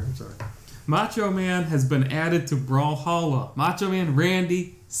grandparents are. Macho Man has been added to Brawlhalla. Macho Man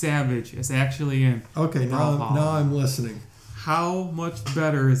Randy Savage is actually in Brawlhalla. Now I'm listening. How much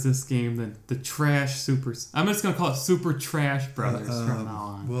better is this game than the Trash Super... I'm just going to call it Super Trash Brothers from now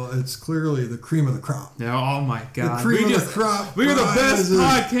on. Well, it's clearly the cream of the crop. Yeah, oh my God. The cream of the crop. We are the best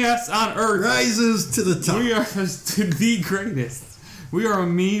podcast on earth. Rises to the top. We are the greatest. We are a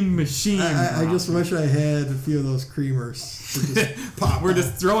meme machine. I just wish I had a few of those creamers. To just pop We're out.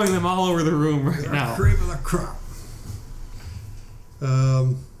 just throwing them all over the room right now. Cream of the crop.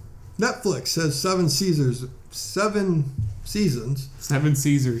 Netflix has 7 seasons. 7 Caesars.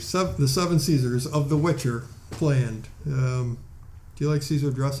 The 7 Caesars of The Witcher planned. Do you like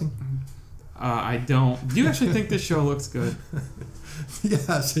Caesar dressing? I don't. Do you actually think this show looks good?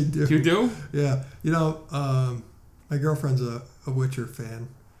 Yes, I do. You do? Yeah. You know, my girlfriend's a Witcher fan.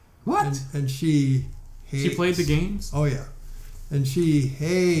 What? And she hates... She played the games? Oh, yeah. And she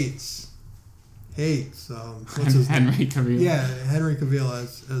hates... what's his name? Henry Cavill. Yeah, Henry Cavill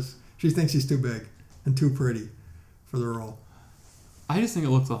as... She thinks he's too big and too pretty for the role. I just think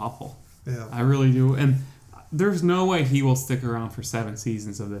it looks awful. Yeah. I really do. And there's no way he will stick around for 7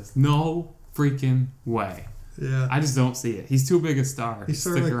 seasons of this. No freaking way. Yeah. I just don't see it. He's too big a star to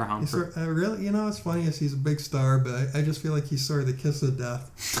stick around for. Really, you know, it's funny as he's a big star, but I just feel like he's sort of the kiss of death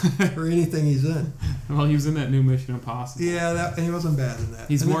for anything he's in. Well, he was in that new Mission Impossible. Yeah, and he wasn't bad in that.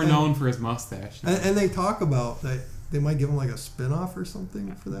 He's more known for his mustache. And they talk about that they might give him like a spin-off or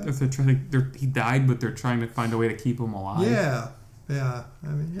something for that. If they're trying he died, but they're trying to find a way to keep him alive. Yeah. I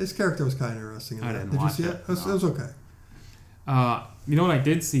mean, his character was kind of interesting in that. Did you see it? It was okay. You know what I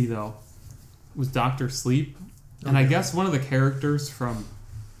did see though was Dr. Sleep, and I guess one of the characters from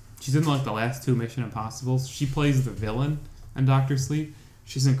she's in like the last 2 Mission Impossibles. She plays the villain in Dr. Sleep.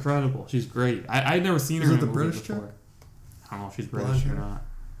 She's incredible. She's great. I'd never seen her in a movie British before. chick? I don't know if she's British or not.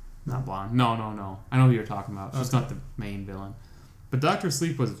 Not blonde. No. I know who you're talking about. She's not the main villain. But Dr.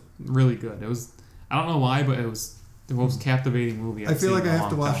 Sleep was really good. It was, I don't know why, but it was the most captivating movie I've I feel seen like in I a have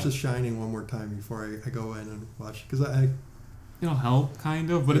to long watch time. The Shining one more time before I go in and watch it. Because It'll help, kind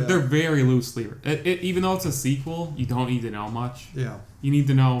of, but they're very loosely. Even though it's a sequel, you don't need to know much. Yeah. You need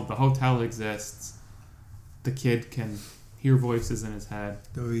to know the hotel exists. The kid can hear voices in his head.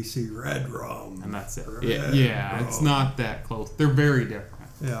 Do we see red rum? And that's it. Red Yeah, it's not that close. They're very different.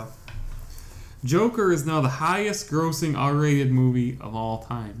 Yeah. Joker is now the highest grossing R-rated movie of all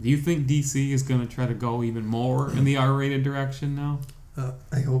time. Do you think DC is going to try to go even more in the R-rated direction now?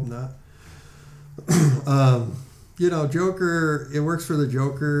 I hope not. You know, Joker, it works for the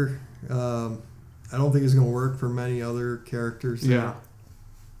Joker. I don't think it's going to work for many other characters. Yeah.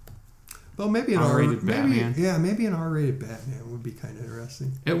 Well, maybe an R-rated Batman. Yeah, maybe an R-rated Batman would be kind of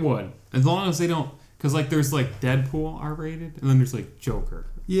interesting. It would. As long as they don't... Because, like, there's, like, Deadpool R-rated, and then there's, like, Joker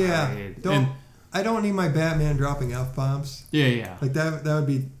Yeah. R-rated. I don't need my Batman dropping F-bombs. Yeah. Like, that would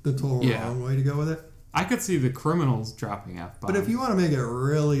be the total wrong way to go with it. I could see the criminals dropping F-bombs. But if you want to make it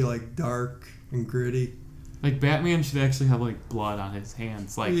really, like, dark and gritty... Like, Batman should actually have, like, blood on his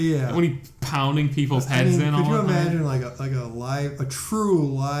hands. Like, yeah. when he's pounding people's heads in all the time. Could you imagine, a true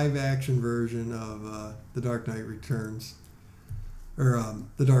live-action version of The Dark Knight Returns? Or,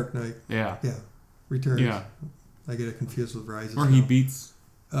 The Dark Knight. Yeah. Yeah. Returns. Yeah. I get it confused with Rises. Or he beats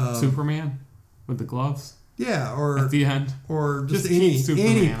Superman with the gloves. Yeah, or... At the end. Or just keep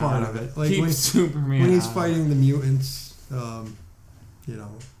Superman any part out of it. Like keep Superman when he's out fighting the mutants, you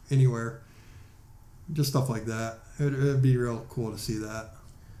know, anywhere. Just stuff like that. It'd be real cool to see that.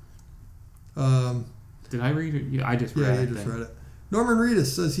 Did I read it? Yeah, I just read it. Yeah, you just read it. Norman Reedus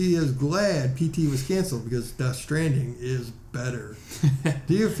says he is glad PT was canceled because Death Stranding is better.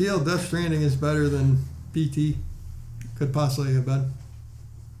 Do you feel Death Stranding is better than PT? Could possibly have been?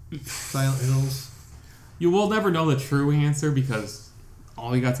 Silent Hills? You will never know the true answer because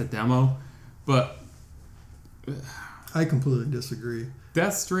all you got's a demo. But I completely disagree.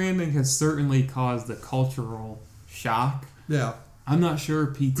 Death Stranding has certainly caused a cultural shock. Yeah. I'm not sure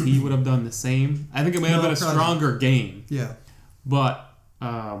PT would have done the same. I think it may have been a stronger game. Yeah. But,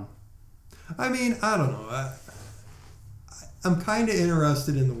 I mean, I don't know. I'm kind of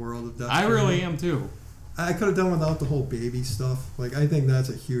interested in the world of Death Stranding. I really am too. I could have done without the whole baby stuff. Like, I think that's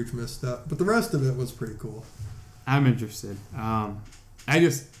a huge misstep. But the rest of it was pretty cool. I'm interested. The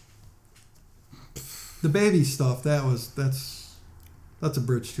baby stuff, that's a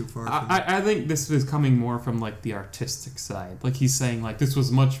bridge too far. I think this is coming more from like the artistic side. Like he's saying, like this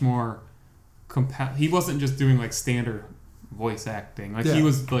was much more he wasn't just doing like standard voice acting. Like he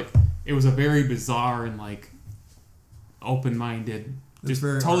was like it was a very bizarre and like open-minded, just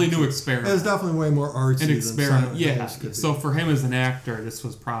totally new experiment. It was definitely way more artsy. An experiment, than So for him as an actor, this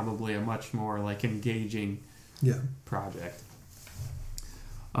was probably a much more like engaging project.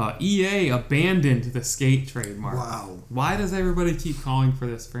 EA abandoned the skate trademark. Wow. Why does everybody keep calling for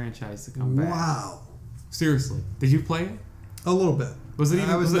this franchise to come back? Wow. Seriously. Did you play it? A little bit. Was it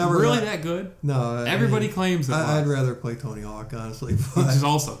really that good? No. Everybody claims it was. I'd rather play Tony Hawk, honestly. Which is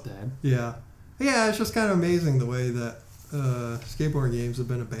also dead. Yeah. Yeah, it's just kind of amazing the way that skateboarding games have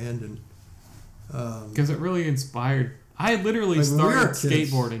been abandoned. Because it really inspired. I literally Like, when we started were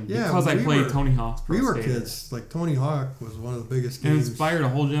kids- skateboarding yeah, because I when we played were- Tony Hawk's Pro We were Skater. kids. Like Tony Hawk was one of the biggest And games. inspired a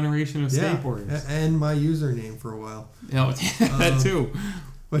whole generation of Yeah, skateboarders. and my username for a while, Yeah, that too.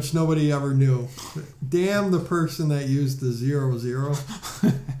 which nobody ever knew. Damn the person that used the 00.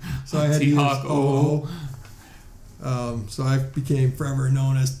 So I had to use T-Hawk 00. So I became forever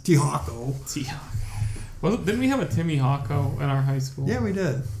known as T-Hawko. T-Hawk. Well, didn't we have a Timmy Hawko in our high school? Yeah, we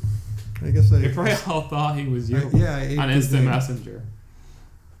did. I guess They probably all thought he was you. I ate On his Instant name. Messenger.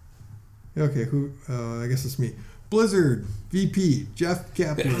 Okay, who? I guess it's me. Blizzard VP Jeff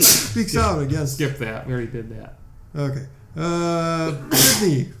Kaplan speaks out against. Skip that. We already did that. Okay.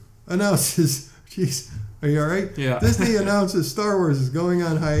 Disney announces. Jeez, are you all right? Yeah. Disney announces Star Wars is going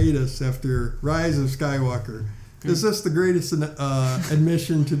on hiatus after Rise of Skywalker. Is this the greatest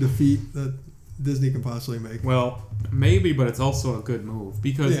admission to defeat that Disney can possibly make? Well, maybe, but it's also a good move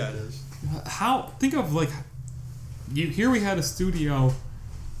because Yeah, it is. think of like here we had a studio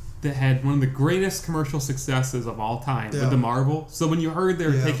that had one of the greatest commercial successes of all time Yeah. with the Marvel. So when you heard they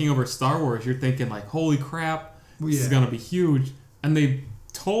were Yeah. taking over Star Wars, you're thinking like, holy crap, this is Yeah. gonna be huge, and they've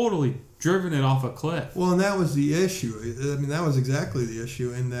totally driven it off a cliff. Well, and that was the issue. I mean, that was exactly the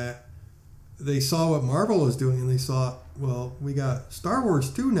issue in that they saw what Marvel was doing and they thought, well, we got Star Wars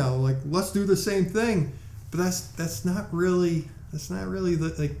too now. Like, let's do the same thing. But that's not really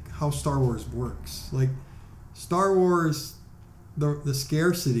like how Star Wars works. Like, Star Wars, the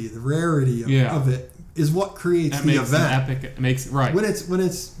scarcity, the rarity of it is what creates That the makes event. an epic. It makes right.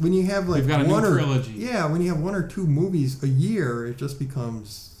 When you have like We've got a one new or trilogy. yeah, when you have one or two movies a year, it just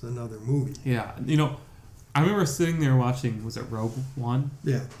becomes another movie. Yeah, I remember sitting there watching. Was it Rogue One?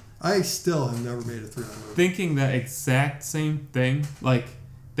 Yeah. I still have never made it through that movie. Thinking that exact same thing. Like,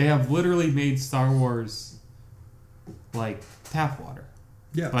 they have literally made Star Wars like tap water.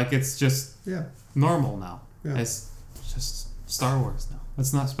 Yeah. Like, it's just Yeah. normal now. Yeah. It's just Star Wars now.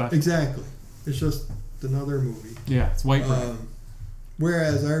 It's not special. Exactly. It's just another movie. Yeah, it's white bread.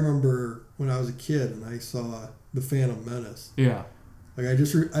 Whereas I remember when I was a kid and I saw The Phantom Menace. Yeah. Like I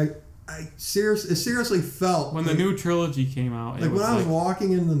seriously felt When the like, new trilogy came out, it like was when I was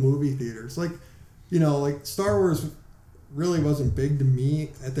walking into the movie theaters, like like Star Wars really wasn't big to me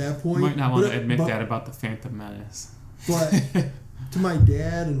at that you point. might not want to admit but, that about the Phantom Menace. But to my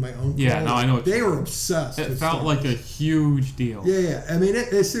dad and my uncle, Yeah, no, I know what they you were mean. obsessed. It with felt Star like Wars. a huge deal. Yeah. I mean,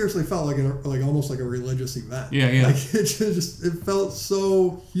 it seriously felt like almost like a religious event. Yeah. Like it felt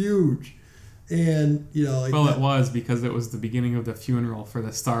so huge, and like. Well, it was because it was the beginning of the funeral for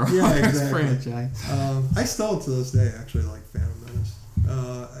the Star Wars Yeah, exactly. franchise. I still to this day actually like Phantom Menace.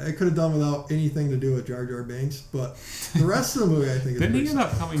 I could have done without anything to do with Jar Jar Binks, but the rest of the movie I think is Didn't he pretty end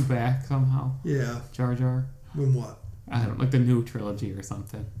up coming back somehow? Yeah. Jar Jar? When what? I don't know, like the new trilogy or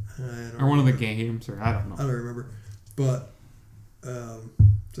something. I don't Or one of the remember. games, or I don't know. I don't remember, but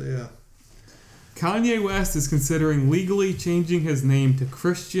so yeah. Kanye West is considering legally changing his name to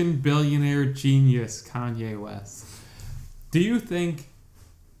Christian billionaire genius Kanye West. Do you think...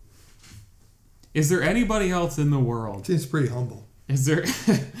 Is there anybody else in the world... Seems pretty humble. Is there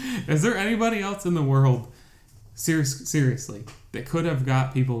anybody else in the world, seriously, that could have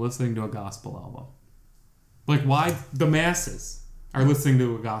got people listening to a gospel album? Like, why the masses are listening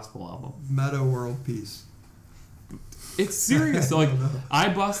to a gospel album? Meta world peace. It's serious. Like,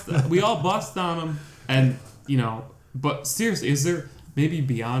 don't know. we all bust on him, and, but seriously, is there maybe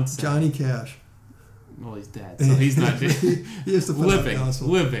Beyonce? Johnny Cash. Well, he's dead, so he's not dead. He used to put out gospel.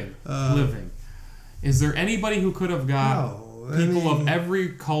 living. Is there anybody who could have got people of every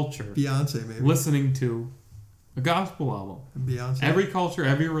culture Beyonce maybe listening to a gospel album? Beyonce. Every culture,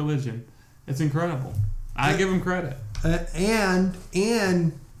 every religion. It's incredible. I give him credit.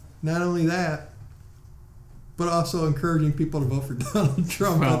 And not only that, but also encouraging people to vote for Donald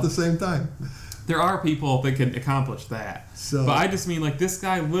Trump Well, at the same time. There are people that can accomplish that. So, But I just mean, like, this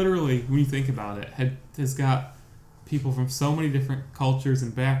guy literally, when you think about it, has got people from so many different cultures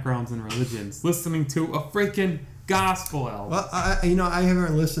and backgrounds and religions listening to a freaking gospel album. well, I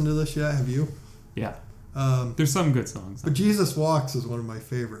haven't listened to this yet. Have you? Yeah. There's some good songs. But Jesus Walks is one of my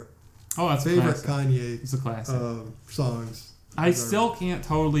favorite That's favorite classic. Kanye It's a classic. songs. I still can't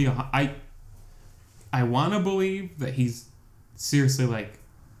totally... I want to believe that he's seriously, like,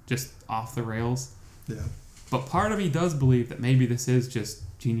 just off the rails. Yeah. But part of me does believe that maybe this is just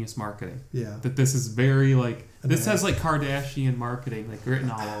genius marketing. Yeah. That this is very, like... And This has, like, Kardashian marketing, like, written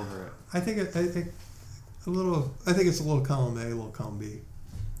all over it. I think it's a little column A, a little column B.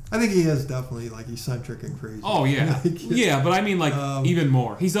 I think he is definitely like eccentric and crazy. Oh, yeah. Like, Yeah, but I mean, like, even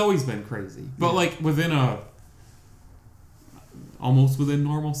more. He's always been crazy. But, Yeah. like, within a almost within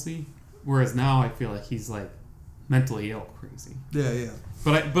normalcy. Whereas now I feel like he's like mentally ill crazy. Yeah.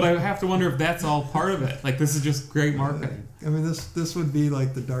 But I have to wonder if that's all part of it. Like, this is just great marketing. I mean, this would be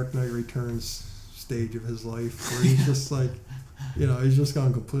like the Dark Knight Returns stage of his life, where he's just like, he's just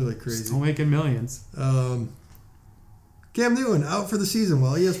gone completely crazy. Still making millions. Cam Newton out for the season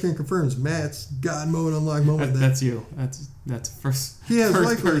while ESPN confirms Matt's God mode unlock moment. That's you. That's first. He has first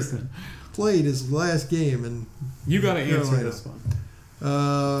likely person. played his last game, and you got to answer this one.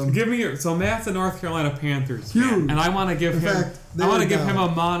 Give me your. So Matt's a North Carolina Panthers fan, and I want to give him. I want to give him a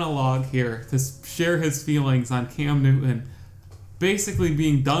monologue here to share his feelings on Cam Newton, basically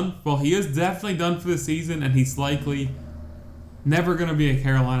being done. Well, he is definitely done for the season, and he's likely never going to be a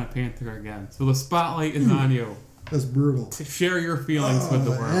Carolina Panther again. So the spotlight is on you. That's brutal. Share your feelings with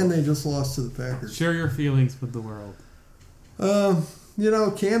the world. And they just lost to the Packers. Share your feelings with the world.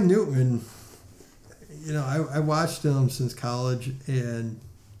 Cam Newton. I watched him since college, and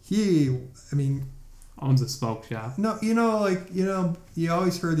owns a smoke shop. No, you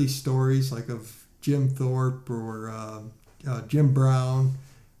always heard these stories like of Jim Thorpe or Jim Brown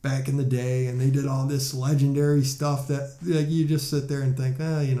back in the day, and they did all this legendary stuff that you just sit there and think,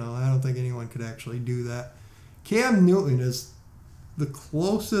 I don't think anyone could actually do that. Cam Newton is the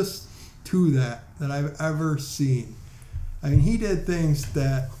closest to that I've ever seen. I mean, he did things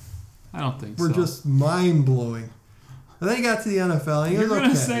that I don't think were just mind-blowing. And then he got to the NFL, and he You're was okay.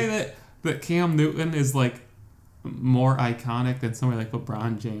 going to say that Cam Newton is, like, more iconic than somebody like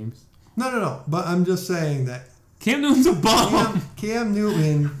LeBron James? No. But I'm just saying that Cam Newton's a bum. Cam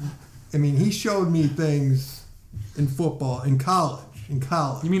Newton, he showed me things in football, in college.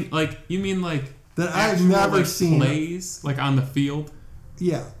 You mean like that actual, I've never seen plays, like on the field?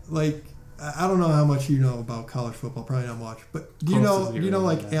 Yeah, like I don't know how much you know about college football, probably not much. But do you know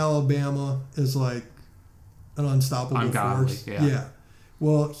like Alabama is like an unstoppable force? Yeah.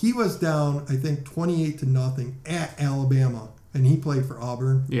 Well, he was down, I think 28-0 at Alabama, and he played for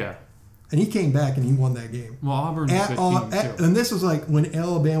Auburn. Yeah. And he came back and he won that game. Well, Auburn's a good team too. And this was like when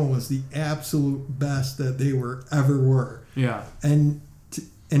Alabama was the absolute best that they ever were. Yeah.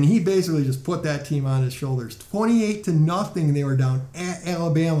 And he basically just put that team on his shoulders. 28-0 they were down at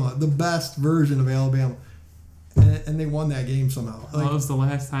Alabama, the best version of Alabama. And they won that game somehow. Well, that was the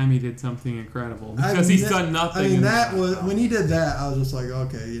last time he did something incredible. Because he's done nothing. I mean, that was when he did that, I was just like,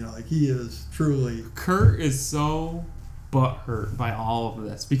 okay, he is truly. Kurt is so butthurt by all of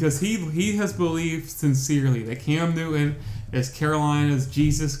this because he has believed sincerely that Cam Newton is Carolina's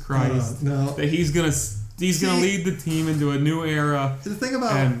Jesus Christ. That he's gonna lead the team into a new era. The thing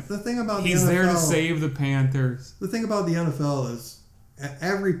about he's the NFL, there to save the Panthers. The thing about the NFL is at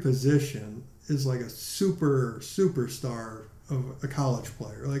every position is like a superstar of a college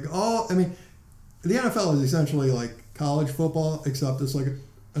player. The NFL is essentially like college football, except it's like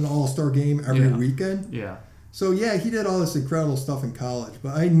an all-star game every weekend. Yeah. So yeah, he did all this incredible stuff in college,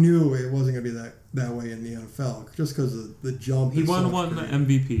 but I knew it wasn't going to be that way in the NFL just because of the jump. He won the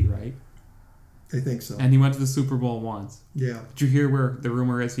MVP, right? I think so. And he went to the Super Bowl once. Yeah. Did you hear where the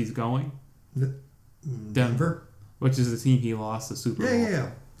rumor is he's going? Denver, which is the team he lost the Super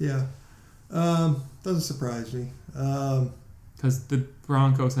Bowl. Yeah. Doesn't surprise me. Because the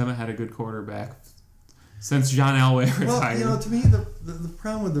Broncos haven't had a good quarterback since John Elway retired. Well, to me, the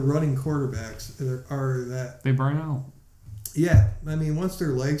problem with the running quarterbacks are that they burn out. Yeah, I mean, once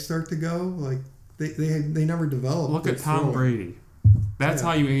their legs start to go, like they never develop. Look at Tom Brady. That's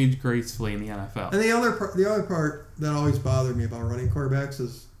how you age gracefully in the NFL. And the other part that always bothered me about running quarterbacks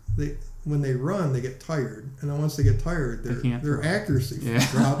is when they run, they get tired, and then once they get tired, their accuracy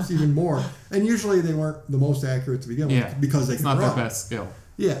drops even more. And usually they weren't the most accurate to begin with because they can run. It's not their best skill.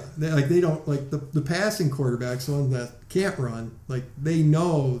 Yeah, they don't like the passing quarterbacks, the ones that can't run. Like they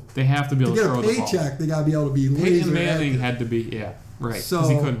know they have to be able to throw the ball. To get a paycheck, they got to be able to be. Peyton Manning had to be right because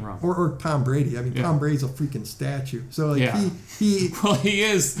he couldn't run. Or Tom Brady. I mean, Tom Brady's a freaking statue. So he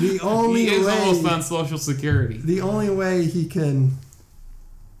is. He is almost on Social Security. The only way he can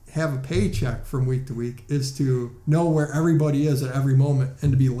have a paycheck from week to week is to know where everybody is at every moment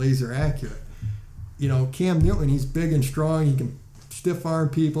and to be laser accurate. Cam Newton, he's big and strong. He can stiff arm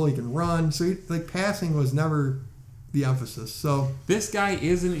people. He can run. So passing was never the emphasis. So this guy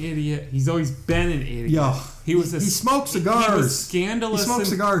is an idiot. He's always been an idiot. Yeah, he smoked cigars. He was scandalous. He smoked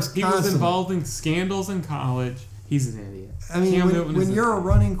cigars constantly. He was involved in scandals in college. He's an idiot. I mean, when you're a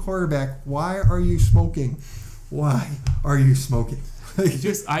running quarterback, why are you smoking? Why are you smoking?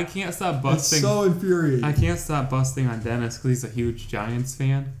 I can't stop busting. It's so infuriating. I can't stop busting on Dennis because he's a huge Giants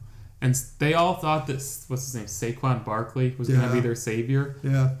fan. And they all thought that, what's his name, Saquon Barkley was going to be their savior.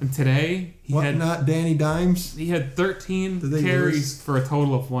 Yeah. And today, not Danny Dimes? He had 13 carries for a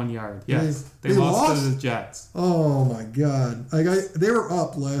total of 1 yard. Yes. They lost to the Jets. Oh, my God. They were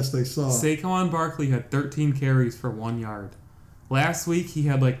up last I saw. Saquon Barkley had 13 carries for 1 yard. Last week, he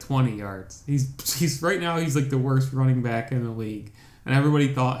had like 20 yards. He's right now, he's like the worst running back in the league. And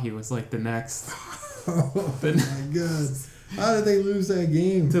everybody thought he was like the next. Oh, my God. How did they lose that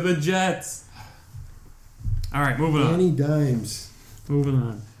game? To the Jets. All right, moving on. Danny Dimes.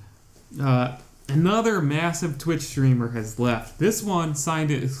 Moving on. Another massive Twitch streamer has left. This one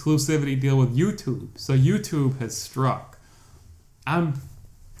signed an exclusivity deal with YouTube. So YouTube has struck. I'm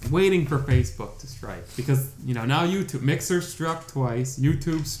waiting for Facebook to strike. Because, now YouTube. Mixer struck twice.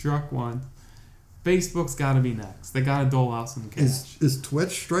 YouTube struck once. Facebook's got to be next. They got to dole out some cash. Is Twitch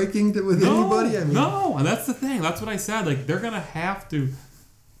striking with anybody? No, and that's the thing. That's what I said. Like, they're going to have to.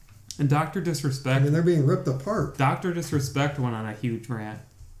 And Dr. Disrespect. They're being ripped apart. Dr. Disrespect went on a huge rant.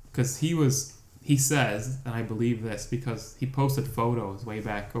 Because he says, and I believe this, because he posted photos way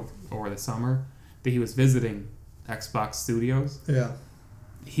back over the summer that he was visiting Xbox Studios. Yeah.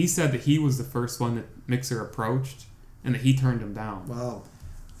 He said that he was the first one that Mixer approached and that he turned him down. Wow.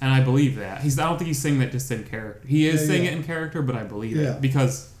 And I believe that. I don't think he's saying that just in character. He is saying it in character, but I believe it.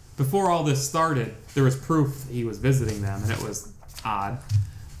 Because before all this started, there was proof that he was visiting them, and it was odd.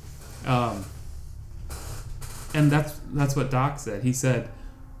 And that's what Doc said. He said,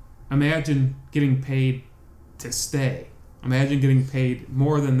 imagine getting paid to stay. Imagine getting paid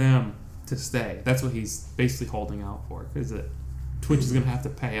more than them to stay. That's what he's basically holding out for. Because Twitch is going to have to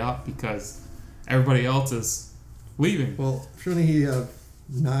pay up because everybody else is leaving. Well, shouldn't he have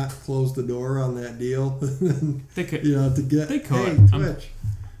not closed the door on that deal? They could. To get, they could. Hey, Twitch,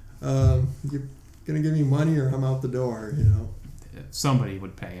 you're going to give me money or I'm out the door, Somebody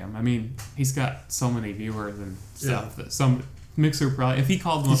would pay him. I mean, he's got so many viewers and stuff that some Mixer probably, if he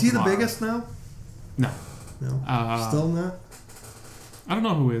called them Is he the biggest now? No. No? Still not? I don't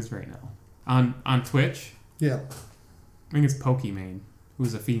know who is right now. On Twitch? Yeah. I think it's Pokimane,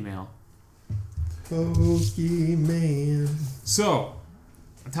 who's a female. Pokimane. So,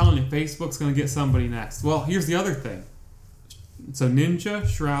 I'm telling you, Facebook's going to get somebody next. Well, here's the other thing. So Ninja,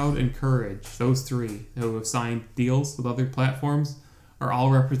 Shroud, and Courage, those three who have signed deals with other platforms, are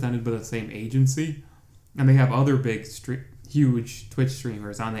all represented by the same agency. And they have other big, huge Twitch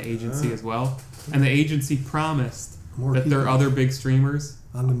streamers on the agency as well. And the agency promised that their other big streamers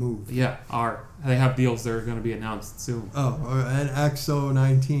on the move. Yeah, they have deals that are going to be announced soon. Oh, and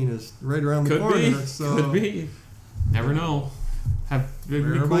XO19 is right around the corner. Could be. Never know. It'd be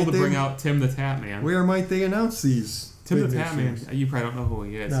cool to bring out Tim the Tatman. Where might they announce these? Tim the Tatman, you probably don't know who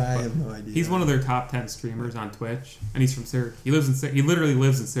he is. No, I have no idea. He's one of their top 10 streamers on Twitch, and he's from Syracuse. He literally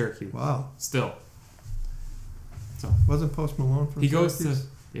lives in Syracuse. Wow. Still. So wasn't Post Malone from Syracuse?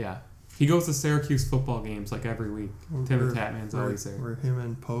 He goes to Syracuse football games like every week. Tim the Tatman's always there. Were him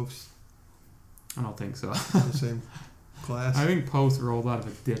and Post? I don't think so. In the same class? I think Post rolled out of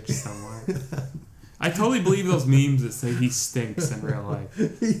a ditch somewhere. I totally believe those memes that say he stinks in real life.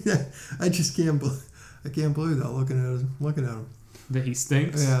 Yeah, I just can't believe that looking at him. That he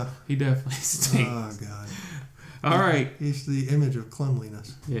stinks? Yeah. He definitely stinks. Oh, God. All right. He's the image of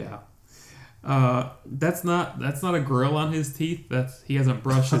cleanliness. Yeah. That's not a grill on his teeth. He hasn't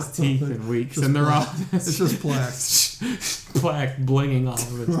brushed his teeth in weeks, and they're all it's just plaque. Plaque blinging off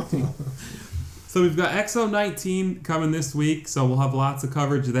of his teeth. So we've got XO19 coming this week, so we'll have lots of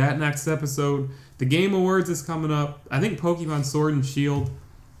coverage of that next episode. The Game Awards is coming up. I think Pokemon Sword and Shield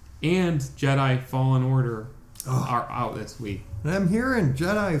and Jedi Fallen Order are out this week. And I'm hearing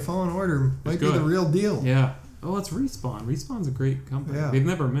Jedi Fallen Order might be the real deal. Yeah. Oh, it's Respawn. Respawn's a great company. Yeah. They've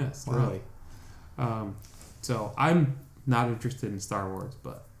never missed, really. So I'm not interested in Star Wars,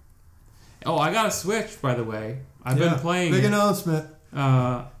 but... Oh, I got a Switch, by the way. I've been playing Big announcement.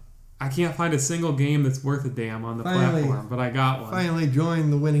 I can't find a single game that's worth a damn on the platform, but I got one. Finally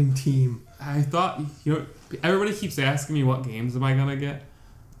joined the winning team. I thought, everybody keeps asking me what games am I going to get.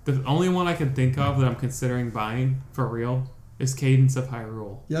 The only one I can think of that I'm considering buying, for real, is Cadence of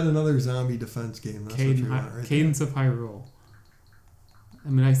Hyrule. Yet another zombie defense game. That's what you want, right? Cadence of Hyrule. I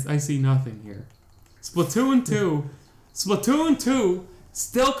mean, I see nothing here. Splatoon 2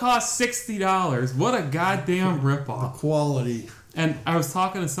 still costs $60. What a goddamn ripoff. The quality. And I was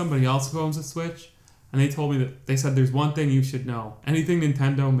talking to somebody else who owns a Switch, and they told me that they said there's one thing you should know. Anything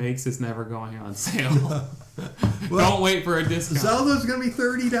Nintendo makes is never going on sale. Well, don't wait for a discount. Zelda's going to be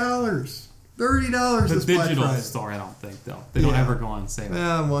 $30. $30 The this Black digital Friday. store, I don't think, though. They don't ever go on sale.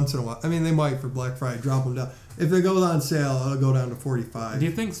 Yeah, once in a while. I mean, they might for Black Friday drop them down. If it goes on sale, it'll go down to 45. Do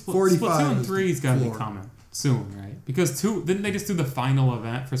you think 45 Splatoon is 3's got to be floor. coming soon, right? Because 2, didn't they just do the final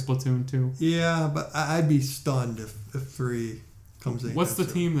event for Splatoon 2? Yeah, but I'd be stunned if 3 comes in. What's the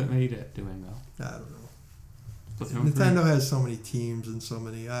team that made it doing, though? I don't know. Splatoon 3? Nintendo has so many teams and so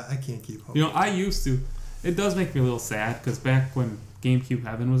many. I can't keep up. You know, I used to. It does make me a little sad because back when GameCube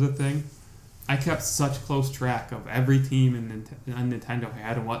Heaven was a thing, I kept such close track of every team Nintendo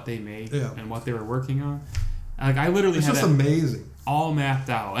had and what they made and what they were working on. Like I literally it's had just it amazing. all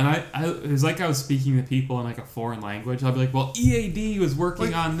mapped out, and I it was like I was speaking to people in like a foreign language. I'd be like, "Well, EAD was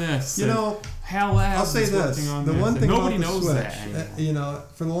working on this." You know, HAL Labs I'll say was this: working on the this. one thing Nobody about the knows Switch, that anymore. you know,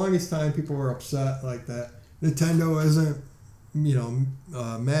 for the longest time, people were upset like that. Nintendo isn't, you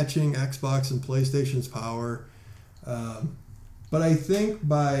know, matching Xbox and PlayStation's power. But I think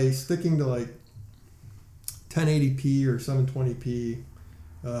by sticking to like 1080p or 720p,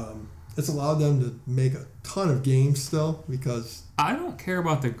 it's allowed them to make a ton of games still because I don't care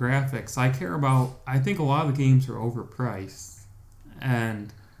about the graphics. I think a lot of the games are overpriced.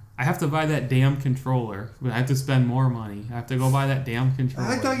 And I have to buy that damn controller. I have to spend more money. I have to go buy that damn controller.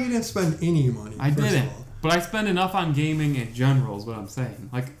 I thought you didn't spend any money. I first didn't. of all. But I spend enough on gaming in general is what I'm saying.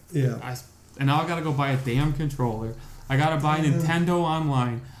 Like, Yeah. and now I gotta go buy a damn controller. I gotta buy Nintendo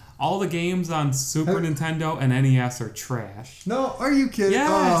Online. All the games on Super Nintendo and NES are trash. No, are you kidding? Yes.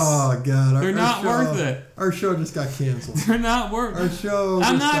 Oh god, They're not worth it. Our show just got canceled. They're not worth Our show.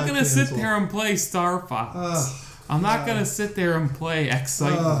 I'm just not got gonna sit canceled. there and play Star Fox. Oh, I'm not gonna sit there and play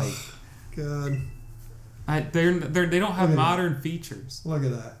Excitebike. God, They don't have Look at modern features. look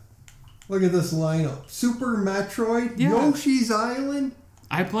at that. Look at this lineup: Super Metroid, Yeah. Yoshi's Island.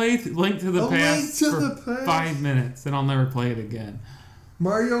 I played Link to the A Past Link to for the Past. 5 minutes, and I'll never play it again.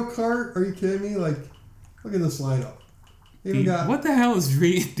 Mario Kart? Are you kidding me? Like, look at this lineup. They even got What the hell is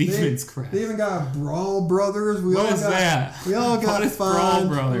Demon's Crest? They even got Brawl Brothers. We What all is got, that? We all What got is Brawl fond.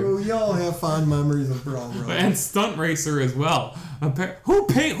 Brothers? We all have fond memories of Brawl Brothers. And Stunt Racer as well. Who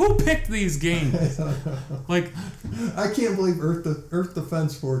picked these games? Like, I can't believe Earth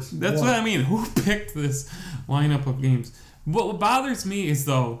Defense Force. that's won. what I mean. Who picked this lineup of games? What bothers me is,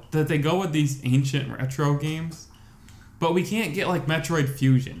 though, that they go with these ancient retro games, but we can't get, like, Metroid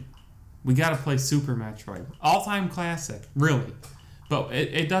Fusion. We gotta play Super Metroid. All-time classic, really. But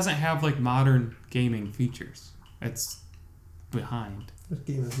it doesn't have, like, modern gaming features. It's behind. What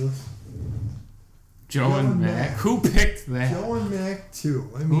game is this? Joe and Mac. Who picked that? Joe and Mac 2.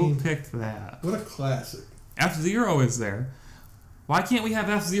 I Who mean, picked that? what a classic. F-Zero is there. Why can't we have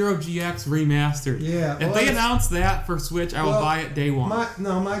F-Zero GX remastered? Yeah. If they announce that for Switch, I will buy it day one.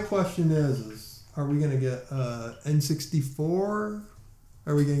 My question is, are we gonna get N64?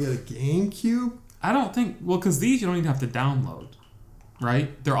 Are we gonna get a GameCube? I don't think... Well, because these you don't even have to download,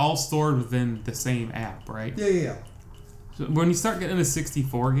 right? They're all stored within the same app, right? Yeah. So when you start getting into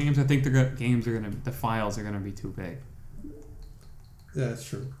 64 games, I think the files are gonna be too big. Yeah, that's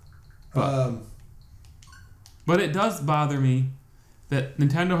true. But it does bother me that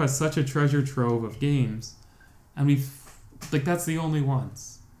Nintendo has such a treasure trove of games, and that's the only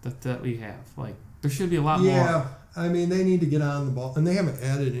ones that we have. Like, there should be a lot more. Yeah, I mean, they need to get on the ball, and they haven't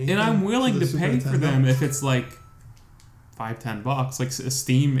added anything. And I'm willing the to Super pay for Nintendo. them if it's like $5-10, like a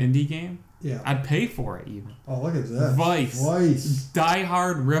Steam indie game. Yeah. I'd pay for it even. Oh, look at that. Vice. Die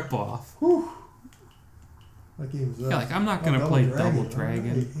Hard ripoff. Whew. What game is that? Yeah, like I'm not gonna play Double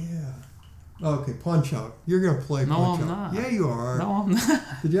Dragon. Right, yeah. Okay, Punch Out. You're gonna play No, Punch I'm Out. not. Yeah, you are. No, I'm not.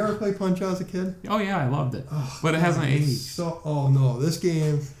 Did you ever play Punch Out as a kid? Oh yeah, I loved it, Oh, but it God, hasn't it's aged. Oh no, this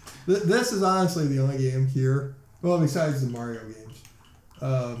game. This is honestly the only game here. Well, besides the Mario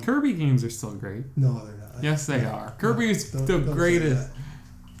games. Kirby games are still great. No, they're not. Yes, they No, are. Kirby is don't the say greatest.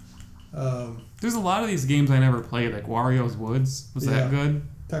 that. There's a lot of these games I never played, like Wario's Woods. Was Yeah. that good?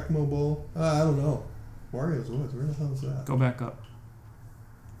 Tecmo Bowl. I don't know. Wario's Woods. Where the hell is that? Go back up.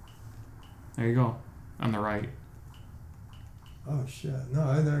 There you go. On the right. Oh shit! No,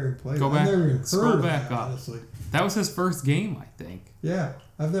 I never even played. Go it. back. I've never even heard Scroll of back that, up. honestly. That was his first game, I think. Yeah,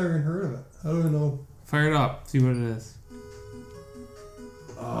 I've never even heard of it. I don't even know. Fire it up. See what it is.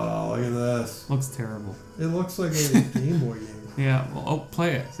 Oh, look at this. Looks terrible. It looks like a Game Boy game. Yeah. Well,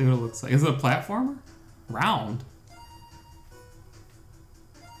 play it. See what it looks like. Is it a platformer? Round.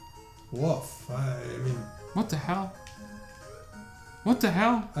 Woof. I mean, What the hell? What the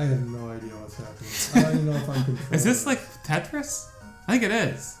hell? I have no idea what's happening. I don't even know if I'm controlling. Is this like Tetris? I think it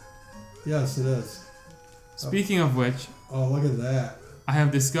is. Yes, it is. Speaking of which, Oh, look at that. I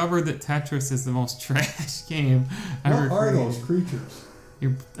have discovered that Tetris is the most trash game ever What are created. those creatures?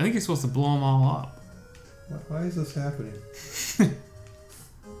 I think you're supposed to blow them all up. Why is this happening?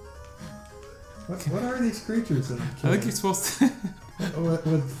 What are these creatures that I'm I killing? think you're supposed to...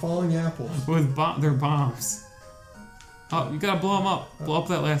 with falling apples. with they're bombs. Oh, you gotta blow them up. Blow up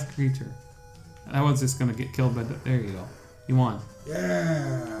that last creature. That one's just gonna get killed by there you go. You won.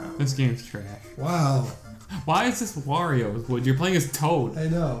 Yeah. This game's trash. Wow. Why is this Wario with wood? You're playing as Toad. I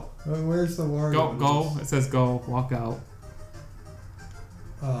know. Where's the Wario? Go. It says go. Walk out.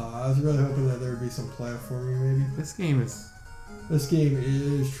 I was really hoping that there would be some platforming, maybe. This game is... This game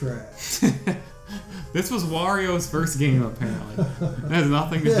is trash. This was Wario's first game, apparently. It has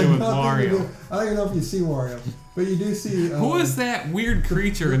nothing to do with nothing Wario. to do. I don't even know if you see Wario, but you do see... Who is that weird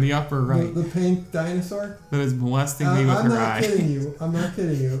creature in the upper right The pink dinosaur? that is molesting me with her eye? I'm not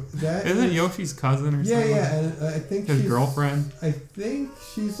kidding you. That Isn't Yoshi's cousin or something? Yeah, and I think His she's... girlfriend? I think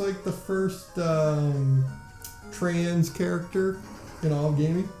she's like the first trans character in all of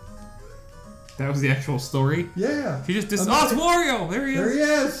gaming. That was the actual story? Yeah. She just... Oh, it's Wario! There he is! There he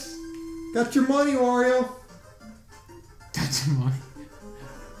is! Got your money, Wario! Got your money.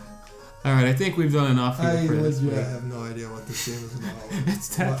 Alright, I think we've done enough here I for this legit week. have no idea what this game is about.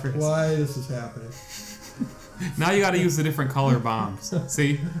 It's Tetris. Why this is happening. Now you gotta use the different color bombs.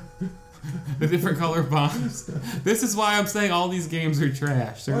 See? The different color bombs. This is why I'm saying all these games are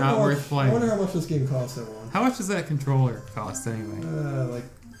trash. They're not worth I playing. wonder how much this game costs at once. How much does that controller cost anyway? Like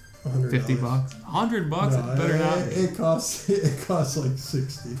 $100. $50? $100? No, It better not be. It costs like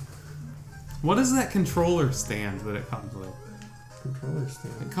 $60. What is that controller stand that it comes with? Controller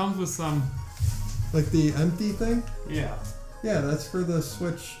stand. It comes with some... Like the empty thing? Yeah. Yeah, that's for the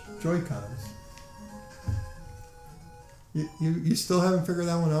Switch Joy-Cons. You still haven't figured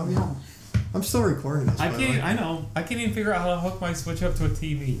that one out yet? I'm still recording this. I know. I can't even figure out how to hook my Switch up to a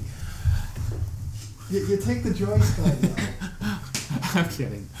TV. You take the Joy-Cons out. I'm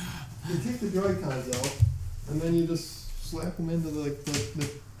kidding. You take the Joy-Cons out, and then you just slap them into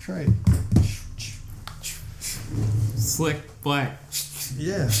the tray. Slick black.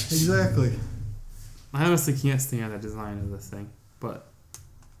 Yeah, exactly. I honestly can't stand the design of this thing, but...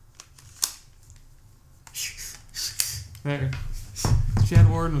 There. Chad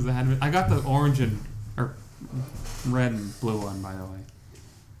Warden was ahead of it. I got the orange or red and blue one, by the way.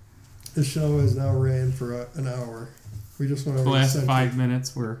 This show is now ran for an hour. We just went over The last century. 5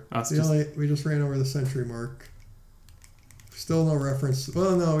 minutes were us We just ran over the century mark. Still no reference.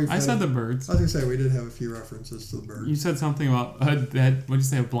 Well, no. I said the birds. I was gonna say we did have a few references to the birds. You said something about what'd you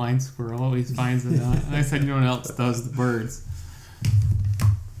say? A blind squirrel always finds it out. And I said, you know what else does? The birds.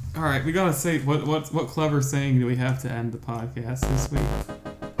 All right, we gotta say what clever saying do we have to end the podcast this week?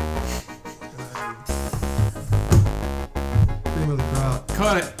 Cream of the crop.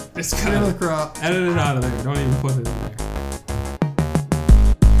 Cut it. Just cut Cream of it. the crop. Edit it out of there. Don't even put it in there.